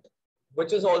 5%,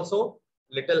 which is also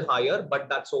little higher, but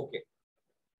that's okay.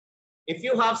 If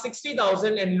you have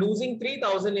 60,000 and losing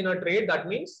 3,000 in a trade, that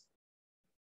means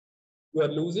you are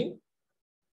losing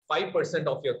 5%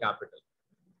 of your capital.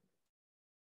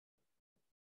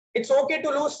 It's okay to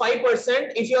lose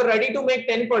 5% if you're ready to make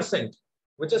 10%,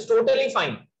 which is totally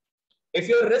fine. If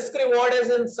your risk reward is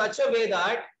in such a way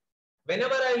that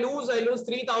whenever I lose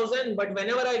 3,000, but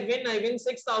whenever I win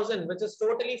 6,000, which is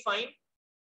totally fine.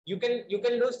 You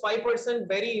can lose 5%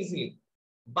 very easily.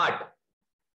 But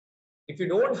if you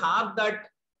don't have that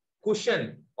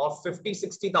cushion of 50,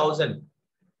 60,000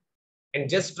 and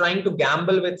just trying to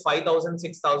gamble with 5,000,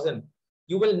 6,000,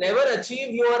 you will never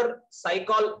achieve your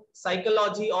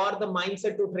psychology or the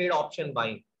mindset to trade option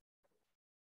buying.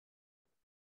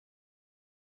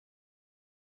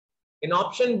 In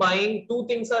option buying, two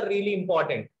things are really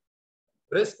important: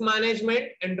 risk management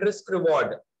and risk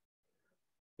reward.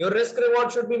 Your risk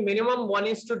reward should be minimum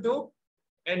 1:2,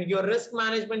 and your risk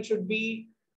management should be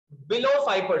below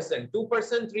 5%.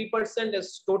 2%, 3%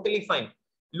 is totally fine.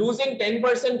 Losing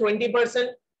 10%, 20%,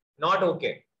 not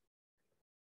okay.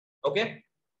 Okay.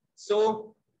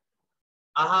 So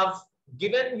I have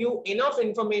given you enough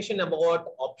information about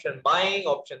option buying,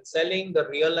 option selling, the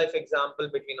real life example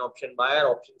between option buyer,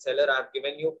 option seller. I've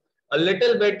given you a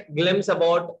little bit glimpse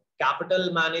about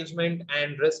capital management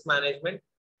and risk management.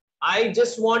 I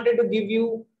just wanted to give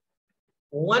you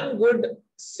one good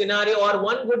scenario or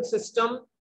one good system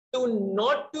to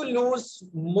not to lose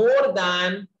more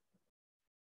than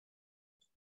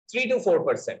 3 to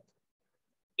 4%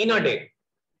 in a day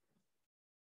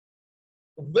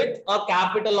with a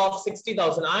capital of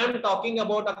 60,000. I am talking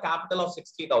about a capital of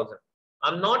 60,000.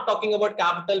 I'm not talking about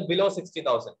capital below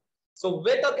 60,000. So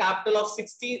with a capital of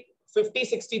 50,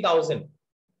 60,000,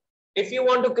 if you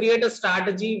want to create a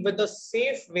strategy with a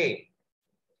safe way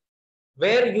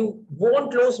where you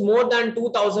won't lose more than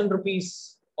 2,000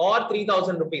 rupees or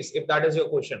 3,000 rupees, if that is your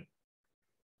question,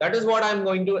 that is what I'm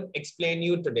going to explain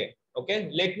you today. Okay,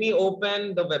 let me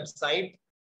open the website.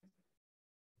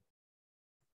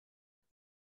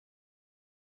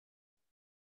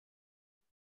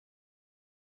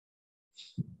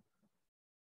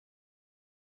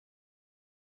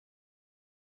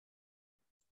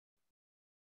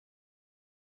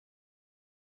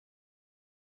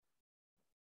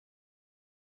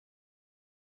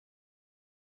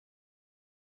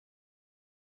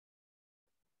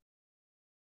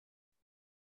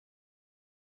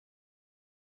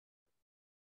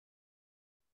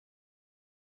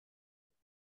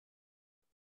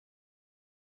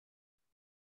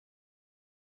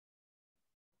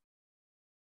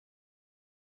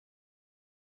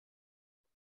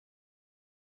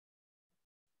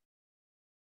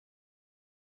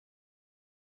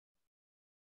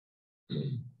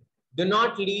 Do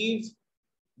not leave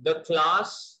the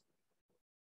class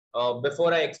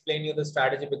before I explain you the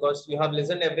strategy, because you have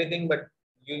listened everything, but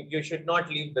you should not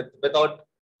leave without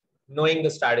knowing the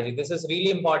strategy. This is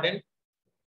really important.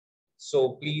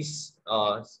 So please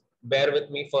bear with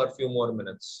me for a few more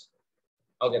minutes.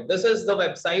 Okay, this is the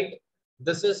website.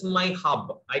 This is my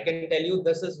hub. I can tell you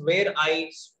this is where I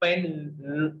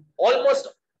spend almost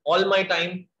all my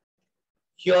time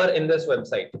here in this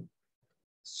website.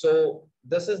 So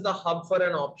this is the hub for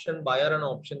an option buyer and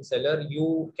option seller.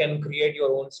 You can create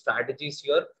your own strategies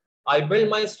here. I build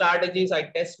my strategies, I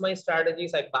test my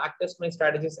strategies, I back test my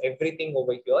strategies, everything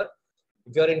over here.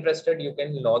 If you're interested, you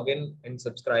can log in and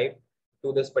subscribe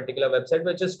to this particular website,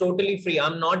 which is totally free.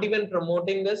 I'm not even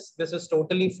promoting this. This is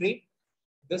totally free.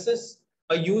 This is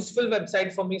a useful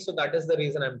website for me. So that is the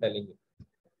reason I'm telling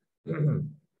you.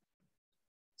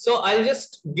 So I'll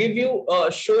just give you,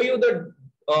 show you the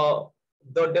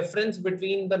difference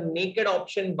between the naked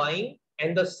option buying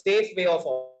and the safe way of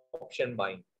option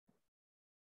buying.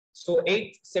 So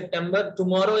 8th September,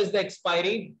 tomorrow is the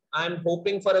expiry. I'm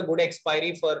hoping for a good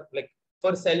expiry for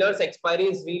sellers. Expiry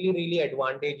is really, really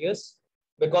advantageous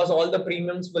because all the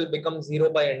premiums will become zero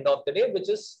by end of the day, which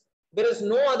is, there is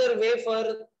no other way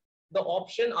for the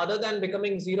option other than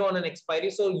becoming zero on an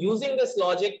expiry. So using this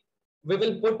logic, we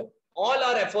will put all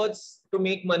our efforts to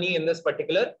make money in this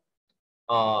particular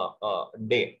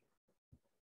day.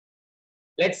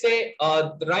 Let's say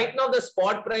right now the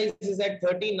spot price is at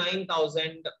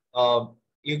 39,000.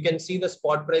 You can see the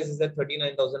spot price is at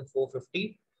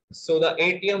 39,450. So the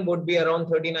ATM would be around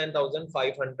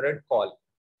 39,500 call.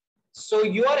 So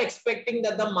you are expecting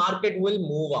that the market will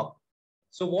move up.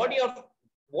 So what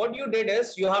you did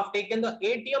is you have taken the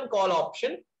ATM call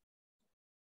option.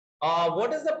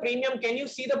 What is the premium? Can you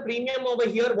see the premium over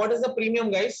here? What is the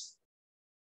premium, guys?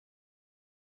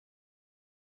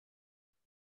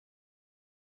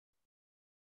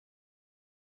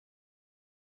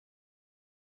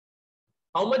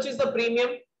 How much is the premium?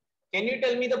 Can you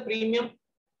tell me the premium?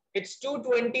 It's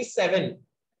 227.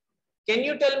 Can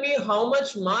you tell me how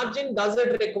much margin does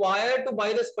it require to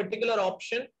buy this particular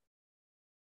option?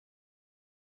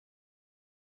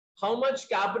 How much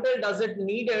capital does it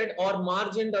needed or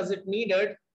margin does it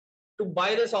needed to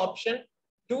buy this option?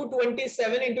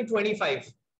 227 into 25.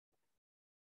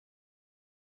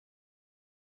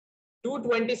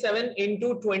 227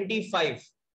 into 25,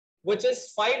 which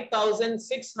is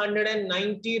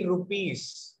 5,690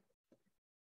 rupees.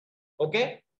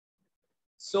 Okay.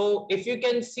 So if you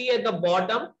can see at the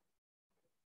bottom,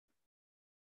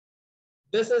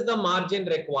 this is the margin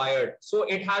required. So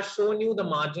it has shown you the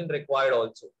margin required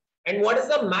also. And what is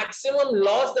the maximum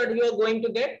loss that you are going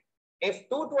to get? If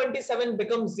 227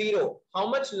 becomes zero, how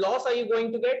much loss are you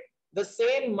going to get? The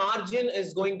same margin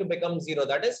is going to become zero.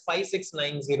 That is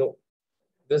 5,690.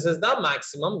 This is the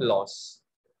maximum loss.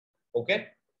 Okay.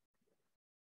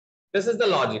 This is the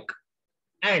logic.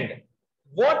 And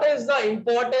what is the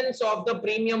importance of the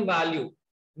premium value?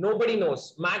 Nobody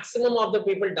knows. Maximum of the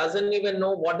people doesn't even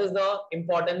know what is the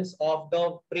importance of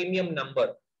the premium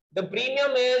number. The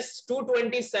premium is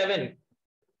 227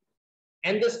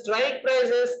 and the strike price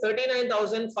is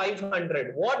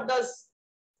 39,500. What is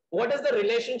the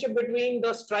relationship between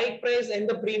the strike price and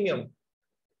the premium?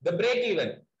 The break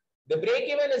even. The break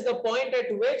even is the point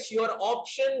at which your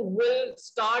option will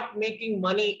start making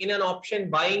money in an option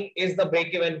buying is the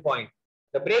break even point.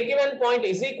 The break even point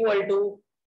is equal to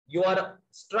your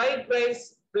strike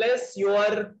price plus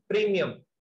your premium.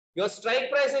 Your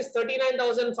strike price is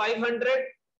 39,500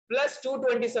 plus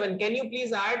 227. Can you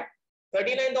please add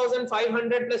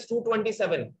 39,500 plus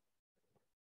 227?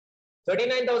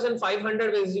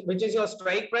 39,500 which is your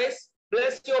strike price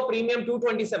plus your premium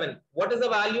 227. What is the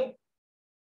value?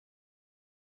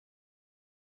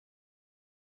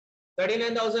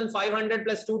 39,500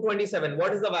 plus 227.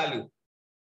 What is the value?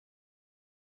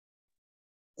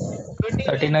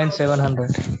 39,700.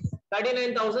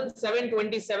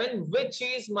 39,727, which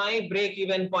is my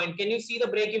break-even point. Can you see the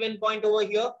break-even point over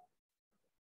here?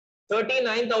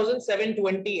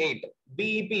 39,728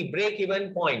 BEP,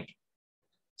 break-even point.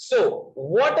 So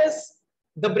what does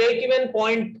the break-even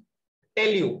point tell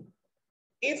you?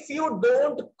 If you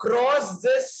don't cross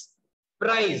this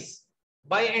price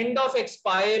by end of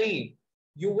expiry,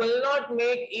 you will not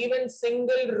make even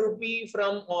single rupee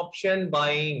from option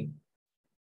buying.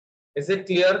 Is it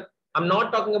clear? I'm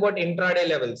not talking about intraday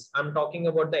levels. I'm talking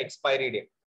about the expiry day.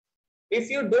 If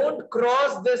you don't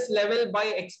cross this level by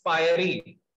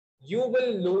expiry, you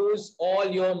will lose all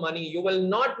your money. You will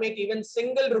not make even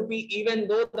single rupee, even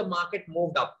though the market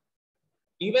moved up.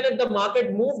 Even if the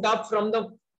market moved up from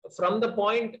the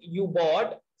point you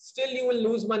bought, still you will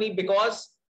lose money because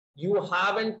you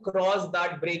haven't crossed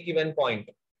that break-even point.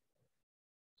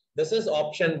 This is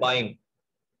option buying.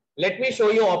 Let me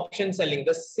show you option selling.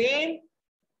 The same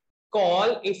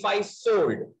call if I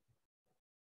sold.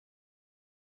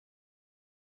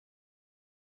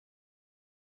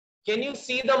 Can you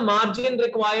see the margin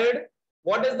required?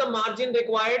 What is the margin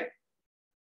required?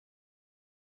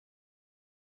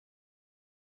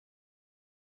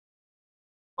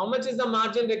 How much is the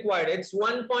margin required? It's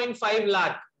 1.5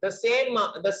 lakh. The same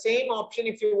option,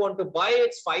 if you want to buy,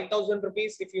 it's 5,000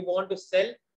 rupees. If you want to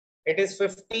sell, it is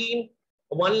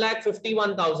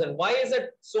 1,51,000. Why is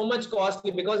it so much costly?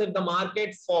 Because if the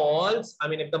market falls, I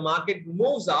mean, if the market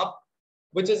moves up,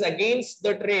 which is against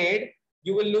the trade,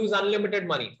 you will lose unlimited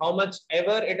money. How much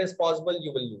ever it is possible,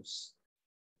 you will lose.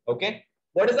 Okay.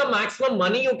 What is the maximum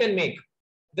money you can make?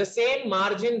 The same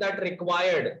margin that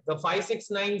required, the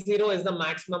 5690 is the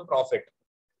maximum profit.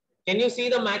 Can you see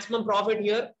the maximum profit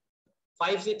here?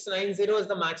 5690 is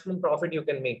the maximum profit you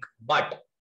can make. But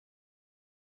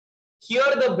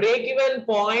here the break-even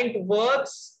point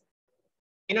works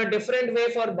in a different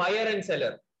way for buyer and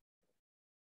seller.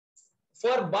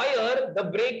 For buyer, the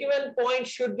break-even point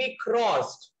should be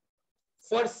crossed.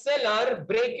 For seller,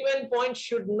 break-even point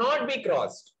should not be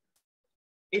crossed.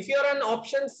 If you're an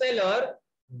option seller,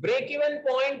 break-even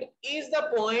point is the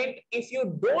point. If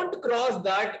you don't cross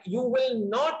that, you will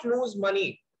not lose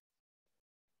money.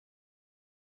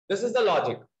 This is the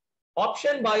logic.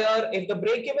 Option buyer, if the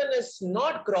break-even is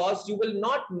not crossed, you will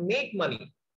not make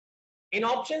money. In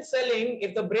option selling,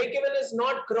 if the break-even is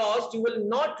not crossed, you will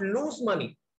not lose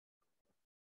money.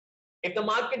 If the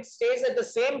market stays at the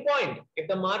same point, if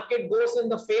the market goes in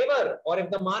the favor, or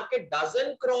if the market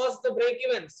doesn't cross the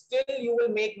break-even, still you will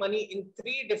make money in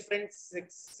three different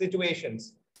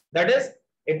situations. That is,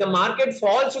 if the market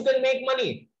falls, you can make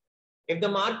money. If the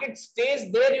market stays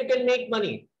there, you can make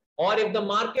money. Or if the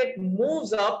market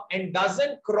moves up and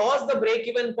doesn't cross the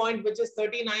break-even point, which is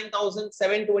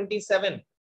 39,727,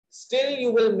 still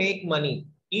you will make money.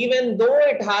 Even though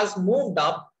it has moved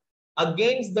up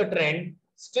against the trend,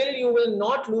 still you will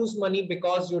not lose money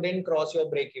because you didn't cross your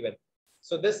break-even.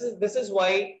 So this is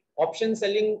why option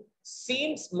selling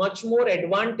seems much more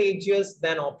advantageous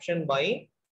than option buying,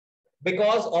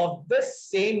 because of this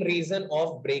same reason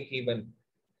of break-even.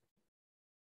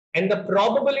 And the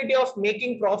probability of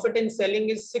making profit in selling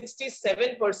is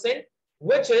 67%,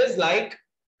 which is like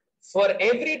for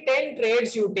every 10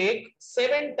 trades you take,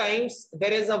 7 times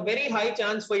there is a very high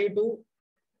chance for you to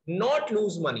not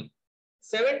lose money.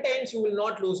 7 times you will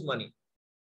not lose money.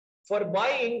 For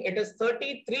buying, it is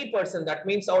 33%. That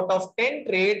means out of 10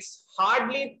 trades,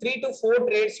 hardly 3 to 4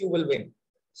 trades you will win.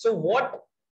 So what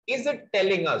is it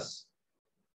telling us?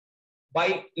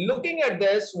 By looking at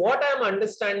this, what I'm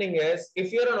understanding is,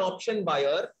 if you're an option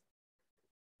buyer,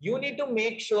 you need to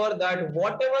make sure that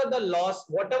whatever the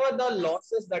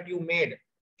losses that you made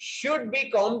should be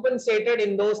compensated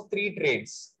in those 3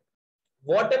 trades.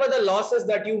 Whatever the losses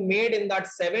that you made in that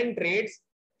 7 trades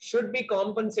should be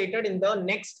compensated in the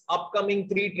next upcoming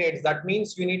 3 trades. That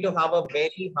means you need to have a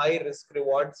very high risk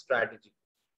reward strategy.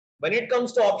 When it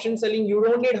comes to option selling, you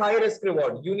don't need high risk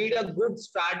reward. You need a good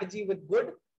strategy with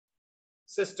good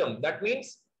system. That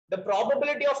means the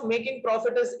probability of making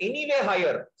profit is anyway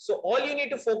higher. So all you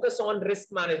need to focus on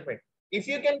risk management. If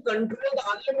you can control the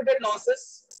unlimited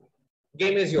losses,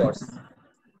 game is yours.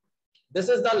 This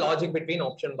is the logic between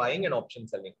option buying and option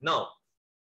selling. Now,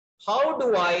 how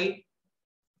do I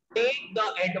take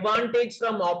the advantage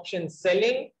from option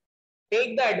selling,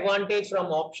 take the advantage from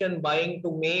option buying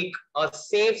to make a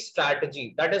safe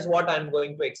strategy? That is what I'm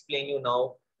going to explain you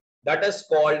now. That is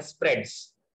called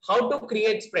spreads. How to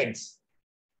create spreads?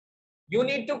 You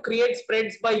need to create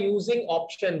spreads by using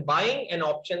option buying and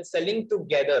option selling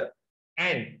together.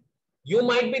 And you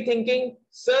might be thinking,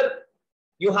 sir,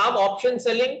 you have option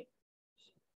selling.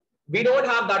 We don't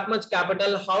have that much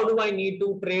capital. How do I need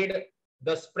to trade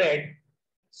the spread?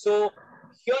 So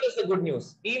here is the good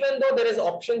news. Even though there is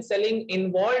option selling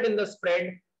involved in the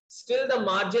spread, still the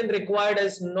margin required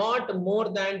is not more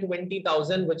than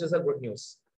 20,000, which is a good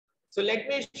news. So let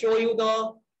me show you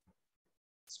the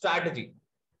strategy.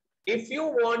 If you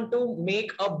want to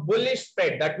make a bullish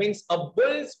spread, that means a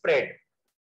bull spread,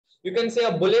 you can say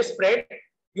a bullish spread,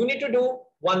 you need to do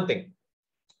one thing.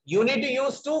 You need to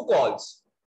use 2 calls.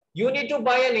 You need to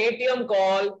buy an ATM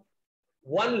call,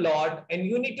 1 lot, and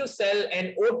you need to sell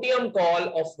an OTM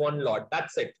call of 1 lot.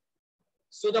 That's it.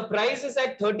 So the price is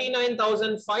at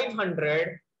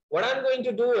 39,500. What I'm going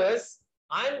to do is,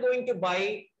 I'm going to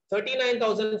buy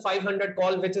 39,500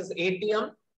 call, which is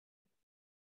ATM,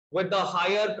 with the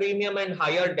higher premium and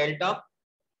higher delta.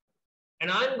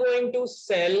 and I'm going to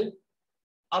sell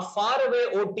a far away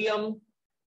OTM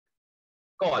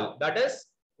call. That is,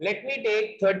 let me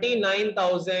take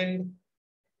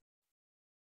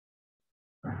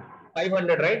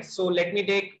 39,500, right? So let me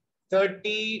take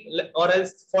 30 or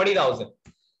else 40,000.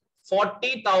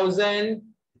 40,000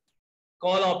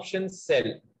 call options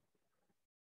sell.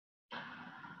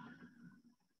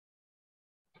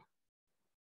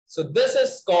 So this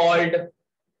is called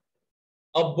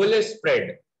a bullish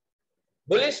spread.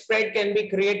 Bullish spread can be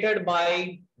created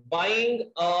by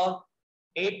buying a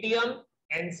ATM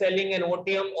and selling an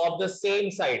OTM of the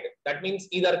same side. That means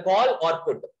either call or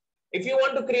put. If you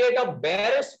want to create a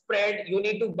bearish spread, you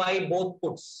need to buy both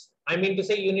puts. I mean to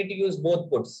say you need to use both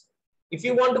puts. If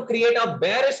you want to create a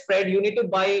bearish spread, you need to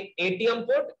buy ATM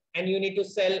put and you need to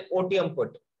sell OTM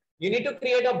put. You need to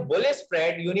create a bullish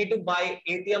spread, you need to buy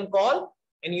ATM call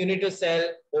and you need to sell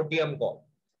OTM call.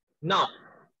 Now,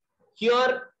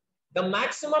 here the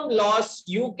maximum loss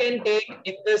you can take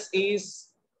in this is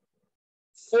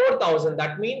 4,000.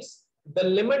 That means the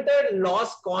limited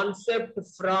loss concept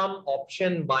from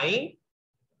option buying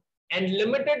and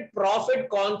limited profit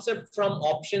concept from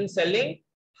option selling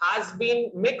has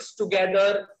been mixed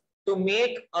together to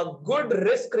make a good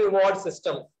risk reward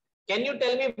system. Can you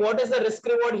tell me what is the risk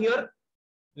reward here?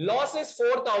 Loss is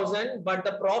 4,000, but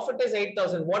the profit is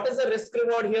 8,000. What is the risk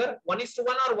reward here?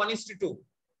 1:1 or 1:2?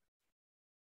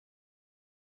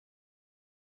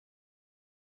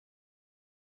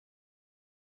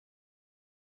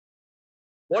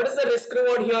 What is the risk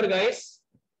reward here, guys?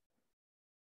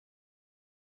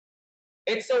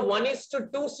 It's a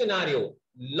 1:2 scenario.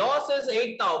 Loss is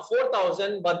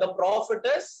 4,000, but the profit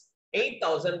is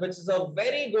 8,000, which is a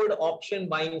very good option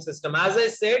buying system. As I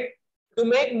said, to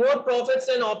make more profits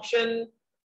in option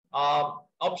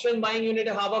buying, you need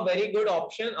to have a very good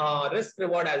option risk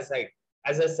reward as I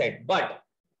said. But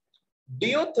do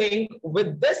you think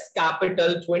with this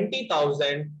capital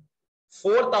 20,000,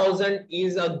 4,000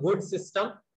 is a good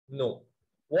system? No.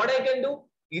 What I can do?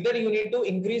 Either you need to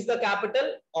increase the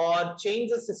capital or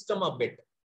change the system a bit.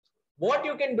 What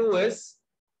you can do is,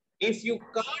 if you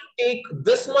can't take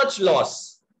this much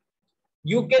loss,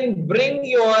 you can bring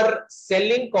your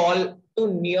selling call to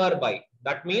nearby.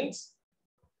 That means,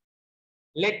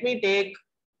 let me take,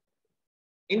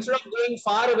 instead of going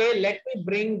far away, let me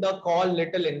bring the call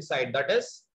little inside. That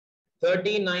is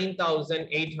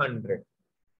 39,800.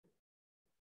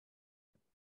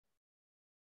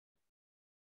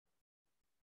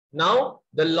 Now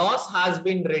the loss has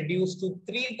been reduced to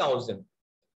 3,000.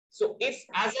 So if,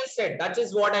 as I said, that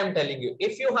is what I'm telling you.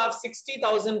 If you have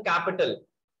 60,000 capital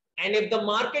and if the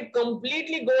market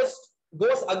completely goes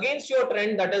against your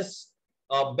trend, that is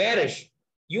bearish,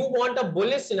 you want a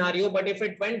bullish scenario, but if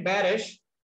it went bearish,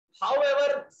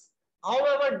 however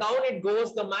down it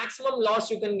goes, the maximum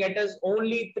loss you can get is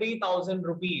only 3,000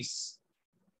 rupees.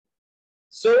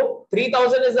 So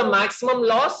 3,000 is the maximum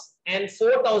loss and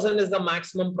 4,000 is the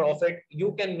maximum profit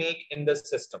you can make in this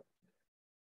system.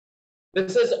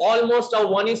 This is almost a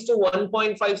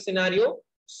 1:1.5 scenario.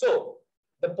 So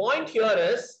the point here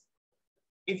is,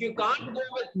 if you can't go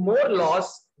with more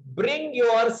loss, bring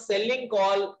your selling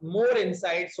call more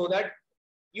inside so that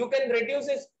you can reduce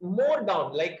it more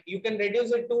down. Like you can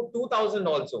reduce it to 2,000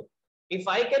 also. If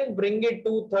I can bring it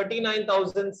to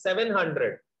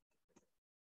 39,700,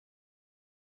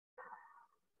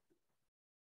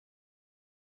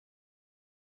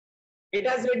 it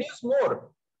has reduced more.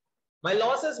 My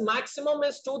losses maximum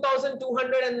is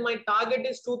 2,200 and my target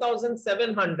is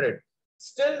 2,700.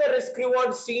 Still the risk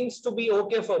reward seems to be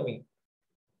okay for me.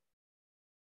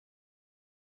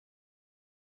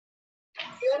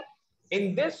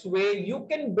 In this way, you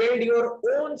can build your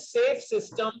own safe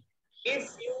system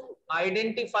if you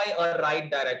identify a right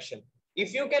direction.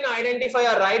 If you can identify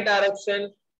a right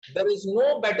direction, there is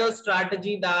no better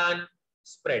strategy than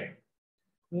spread.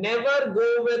 Never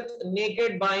go with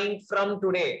naked buying from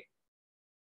today.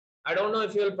 I don't know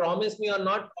if you'll promise me or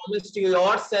not. Promise to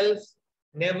yourself,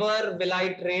 never will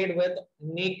I trade with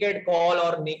naked call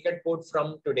or naked put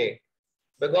from today,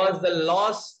 because the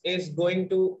loss is going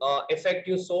to affect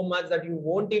you so much that you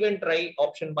won't even try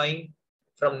option buying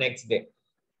from next day.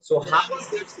 So have a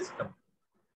safe system.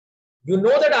 You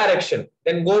know the direction,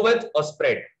 then go with a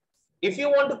spread. If you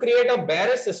want to create a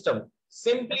bearish system,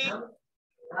 simply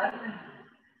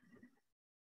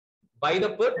buy the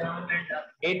put,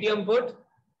 ATM put,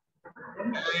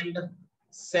 and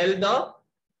sell the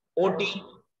OT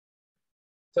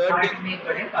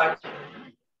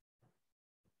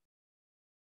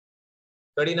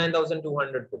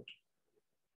 39,200 put.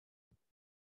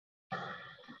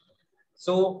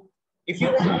 So if you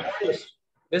want to,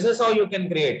 this is how you can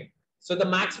create. So the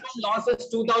maximum loss is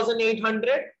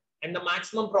 2,800 and the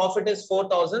maximum profit is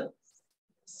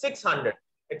 4,600.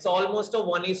 It's almost a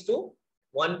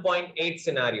 1:1.8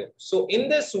 scenario. So in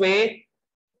this way,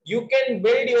 you can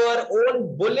build your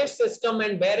own bullish system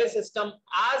and bearish system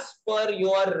as per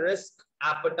your risk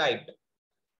appetite.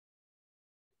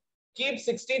 Keep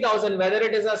 60,000, whether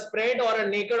it is a spread or a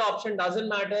naked option, doesn't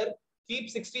matter.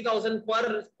 Keep 60,000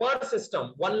 per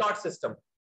system, one lot system.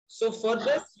 So for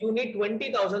this, you need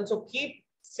 20,000. So keep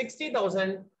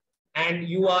 60,000 and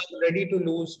you are ready to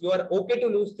lose. You are okay to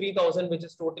lose 3,000, which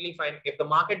is totally fine. If the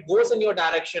market goes in your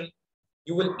direction,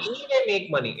 you will anyway make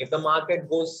money. If the market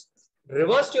goes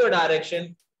reverse to your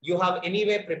direction, you have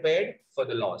anyway prepared for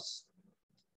the loss.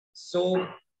 So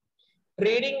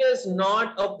trading is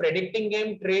not a predicting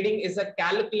game. Trading is a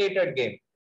calculated game.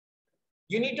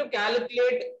 You need to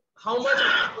calculate how much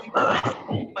am I going to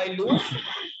lose if I lose,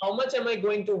 how much am I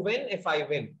going to win if I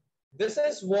win. This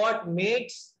is what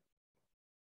makes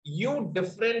you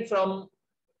different from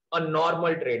a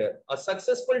normal trader. A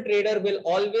successful trader will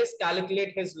always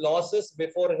calculate his losses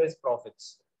before his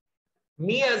profits.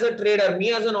 Me as a trader,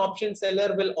 me as an option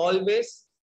seller will always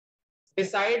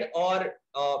decide or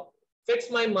fix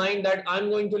my mind that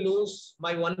I'm going to lose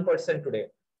my 1% today.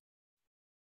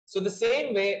 So the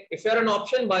same way, if you're an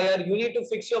option buyer, you need to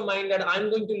fix your mind that I'm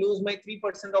going to lose my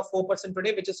 3% or 4%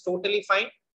 today, which is totally fine.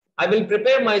 I will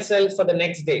prepare myself for the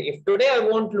next day. If today I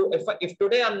won't lose, if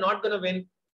today I'm not going to win,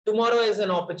 tomorrow is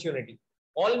an opportunity.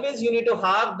 Always you need to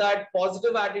have that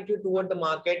positive attitude toward the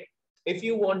market if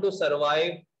you want to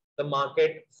survive the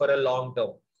market for a long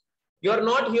term. You're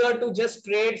not here to just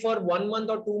trade for 1 month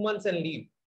or 2 months and leave.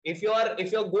 If your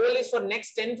goal is for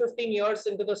next 10-15 years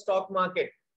into the stock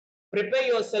market, prepare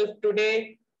yourself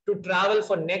today to travel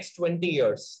for next 20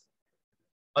 years.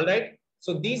 All right.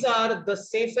 So these are the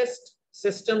safest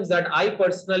systems that I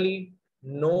personally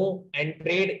know and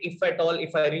trade. If at all,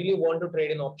 if I really want to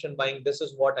trade in option buying, this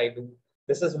is what I do.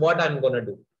 This is what I'm going to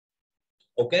do.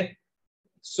 Okay.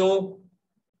 So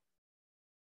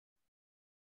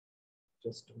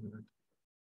just a minute.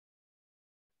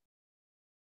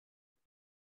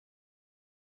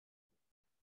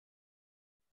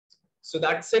 So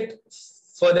that's it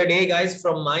for the day, guys,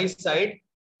 from my side.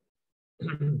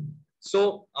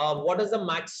 So what is the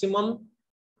maximum?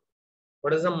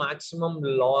 What is the maximum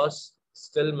loss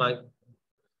still?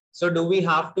 So do we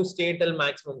have to stay till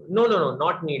maximum? No,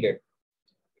 not needed.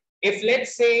 If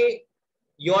let's say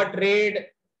your trade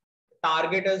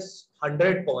target is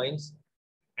 100 points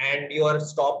and your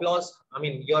stop loss, I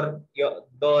mean,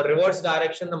 the reverse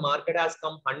direction, the market has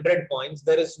come 100 points.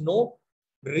 There is no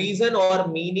reason or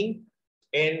meaning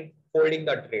in holding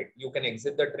the trade. You can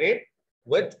exit the trade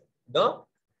with the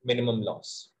minimum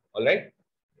loss. All right.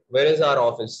 Where is our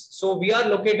office? So we are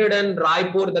located in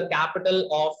Raipur, the capital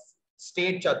of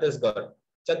state Chhattisgarh.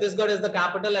 Chhattisgarh is the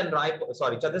capital and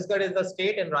Chhattisgarh is the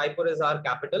state and Raipur is our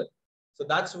capital. So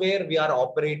that's where we are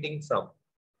operating from.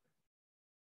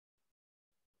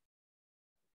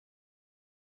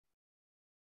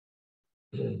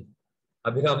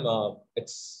 Abhiram,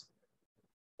 it's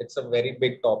a very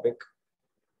big topic.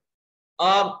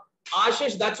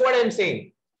 Ashish, that's what I'm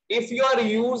saying. If you are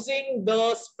using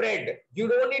the spread, you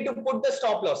don't need to put the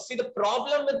stop loss. See, the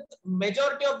problem with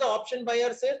majority of the option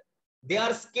buyers is they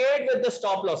are scared with the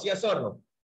stop loss. Yes or no?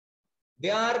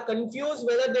 They are confused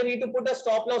whether they need to put a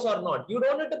stop loss or not. You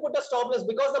don't need to put a stop loss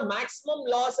because the maximum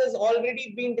loss has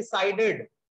already been decided.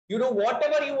 You do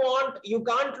whatever you want. You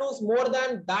can't lose more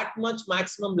than that much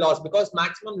maximum loss because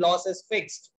maximum loss is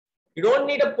fixed. You don't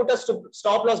need to put a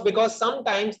stop loss because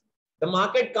sometimes the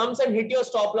market comes and hit your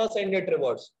stop loss and it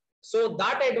reverses. So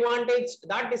that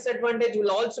disadvantage will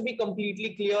also be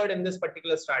completely cleared in this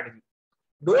particular strategy.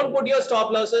 Don't put your stop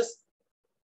losses.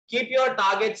 Keep your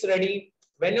targets ready.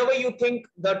 Whenever you think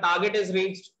the target is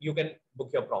reached, you can book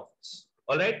your profits.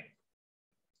 All right.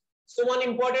 So one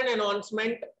important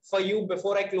announcement for you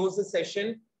before I close the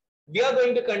session. We are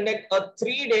going to conduct a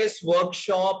 3-day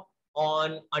workshop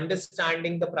on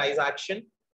understanding the price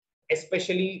action.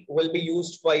 Especially will be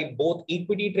used by both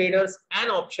equity traders and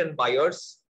option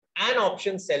buyers and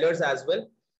option sellers as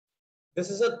well. This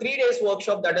is a 3-day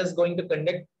workshop that is going to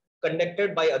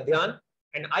conducted by Addhyann,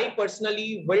 and I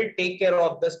personally will take care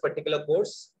of this particular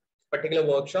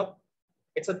workshop.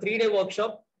 It's a 3-day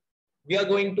workshop. We are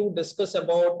going to discuss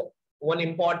about one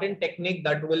important technique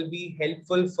that will be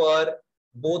helpful for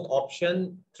both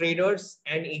option traders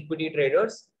and equity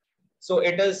traders. So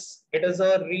it is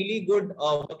a really good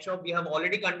workshop. We have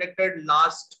already conducted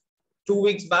last 2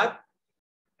 weeks back,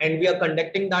 and we are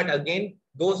conducting that again.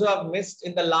 Those who have missed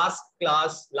in the last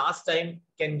class last time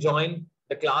can join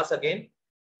the class again.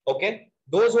 Okay.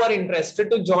 Those who are interested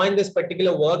to join this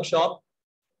particular workshop,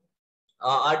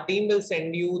 our team will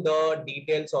send you the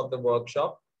details of the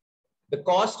workshop. The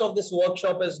cost of this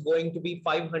workshop is going to be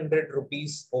 500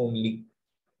 rupees only.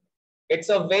 It's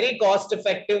a very cost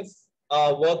effective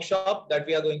workshop that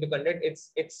we are going to conduct.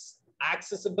 It's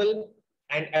accessible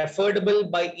and affordable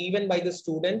by even by the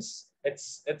students.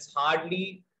 It's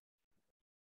hardly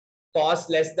cost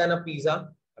less than a pizza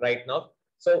right now.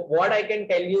 So what I can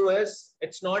tell you is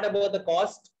it's not about the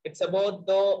cost, it's about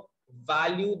the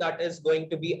value that is going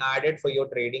to be added for your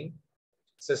trading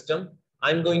system.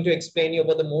 I'm going to explain you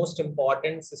about the most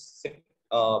important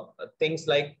uh, things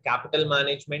like capital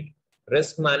management,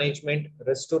 risk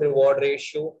to reward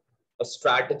ratio, a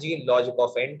strategy, logic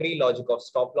of entry, logic of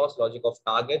stop loss, logic of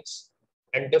targets,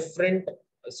 and different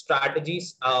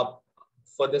strategies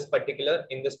for this particular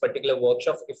in this particular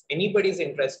workshop. If anybody is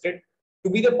interested to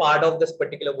be the part of this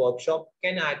particular workshop,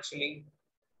 can actually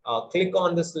click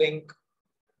on this link.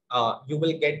 You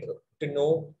will get to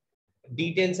know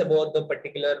details about the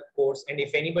particular course, and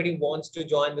if anybody wants to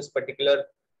join this particular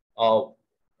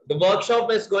the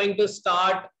workshop is going to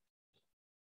start.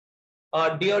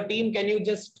 Dear team, can you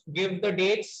just give the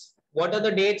dates? What are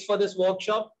the dates for this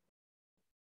workshop?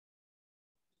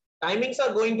 Timings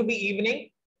are going to be evening.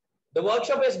 The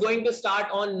workshop is going to start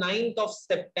on 9th of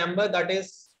September, that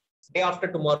is day after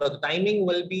tomorrow. The timing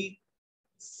will be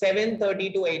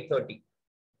 7:30 to 8:30.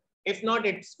 If not,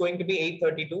 it's going to be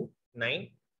 8:30 to 9.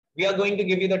 We are going to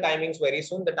give you the timings very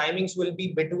soon. The timings will be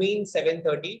between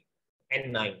 7:30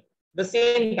 and 9. The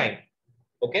same time.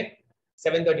 Okay?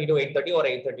 7:30 to 8:30 or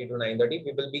 8:30 to 9:30.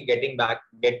 We will be getting back,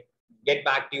 get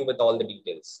back to you with all the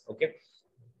details. Okay?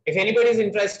 If anybody is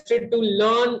interested to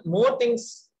learn more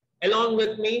things along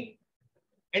with me,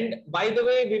 and by the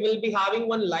way, we will be having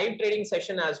one live trading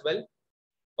session as well.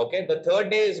 Okay? The third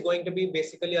day is going to be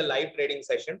basically a live trading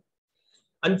session.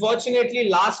 Unfortunately,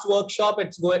 last workshop,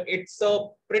 it's a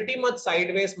pretty much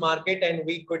sideways market, and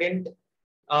we couldn't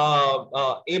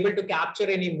able to capture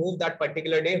any move that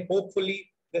particular day. Hopefully,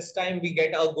 this time we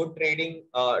get a good trading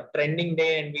trending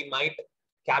day, and we might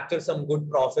capture some good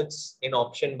profits in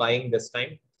option buying this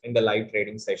time in the live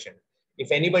trading session.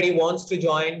 If anybody wants to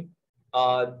join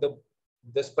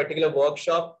this particular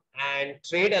workshop and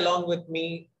trade along with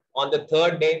me on the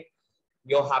third day,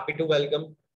 you're happy to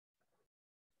welcome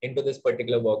into this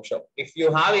particular workshop. If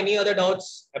you have any other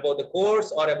doubts about the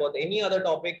course or about any other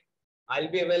topic, I'll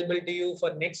be available to you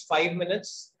for next 5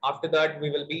 minutes. After that,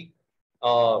 we will be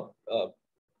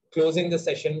closing the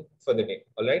session for the day.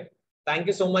 All right. Thank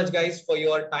you so much, guys, for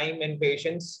your time and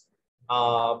patience.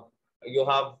 You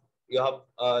have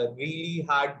really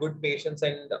had good patience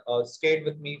and stayed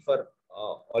with me for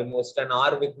almost an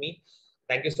hour with me.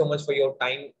 Thank you so much for your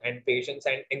time and patience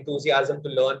and enthusiasm to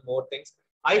learn more things.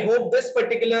 I hope this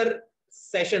particular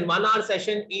session, 1 hour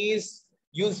session, is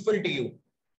useful to you.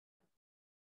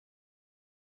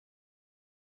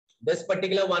 This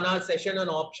particular 1 hour session on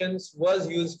options was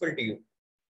useful to you.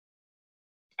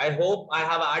 I hope I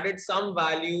have added some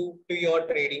value to your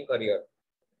trading career.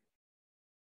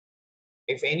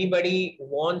 If anybody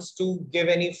wants to give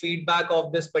any feedback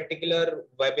of this particular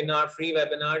webinar, free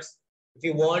webinars, if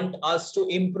you want us to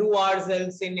improve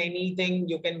ourselves in anything,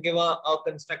 you can give a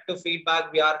constructive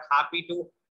feedback. We are happy to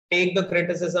take the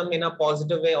criticism in a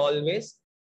positive way always.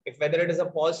 If whether it is a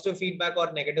positive feedback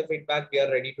or negative feedback, we are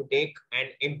ready to take and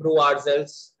improve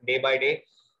ourselves day by day.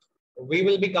 We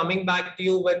will be coming back to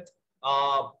you with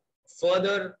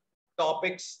further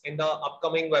topics in the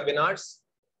upcoming webinars.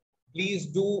 Please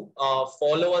do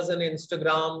follow us on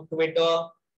Instagram, Twitter,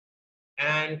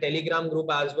 and Telegram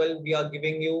group as well. We are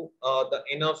giving you the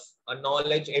enough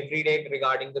knowledge every day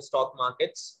regarding the stock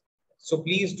markets. So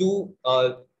please do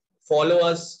follow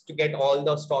us to get all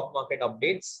the stock market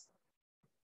updates.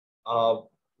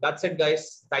 That's it,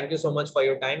 guys. Thank you so much for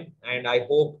your time. And I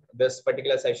hope this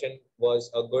particular session was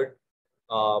a good,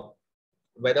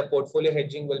 whether portfolio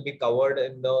hedging will be covered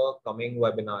in the coming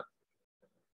webinar.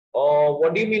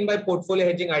 What do you mean by portfolio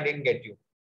hedging? I didn't get you.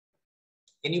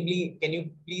 Can you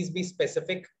please be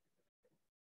specific?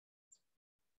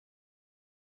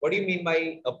 What do you mean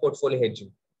by a portfolio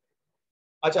hedging?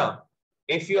 Acha,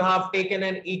 if you have taken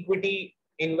an equity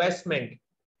investment,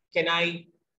 can I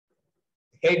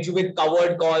hedge with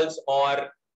covered calls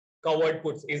or covered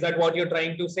puts? Is that what you're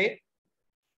trying to say?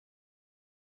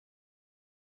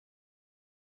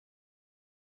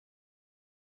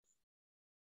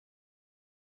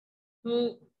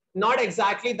 Not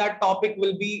exactly. That topic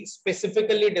will be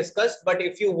specifically discussed, but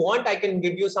if you want, I can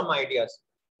give you some ideas,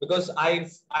 because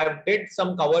I've did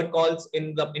some covered calls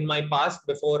in my past.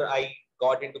 Before I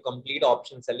got into complete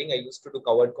option selling, I used to do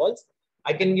covered calls.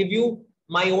 I can give you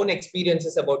my own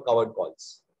experiences about covered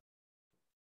calls.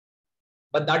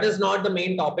 But that is not the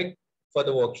main topic for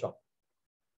the workshop.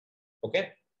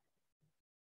 Okay.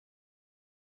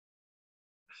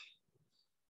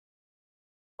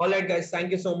 All right, guys.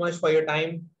 Thank you so much for your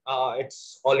time.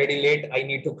 It's already late. I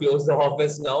need to close the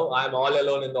office now. I'm all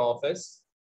alone in the office.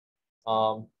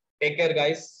 Take care,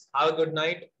 guys. Have a good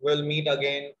night. We'll meet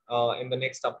again in the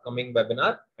next upcoming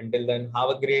webinar. Until then, have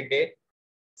a great day.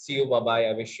 See you. Bye-bye.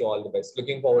 I wish you all the best.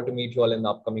 Looking forward to meet you all in the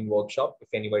upcoming workshop if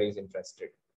anybody is interested.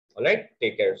 All right.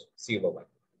 Take care. See you.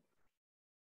 Bye-bye.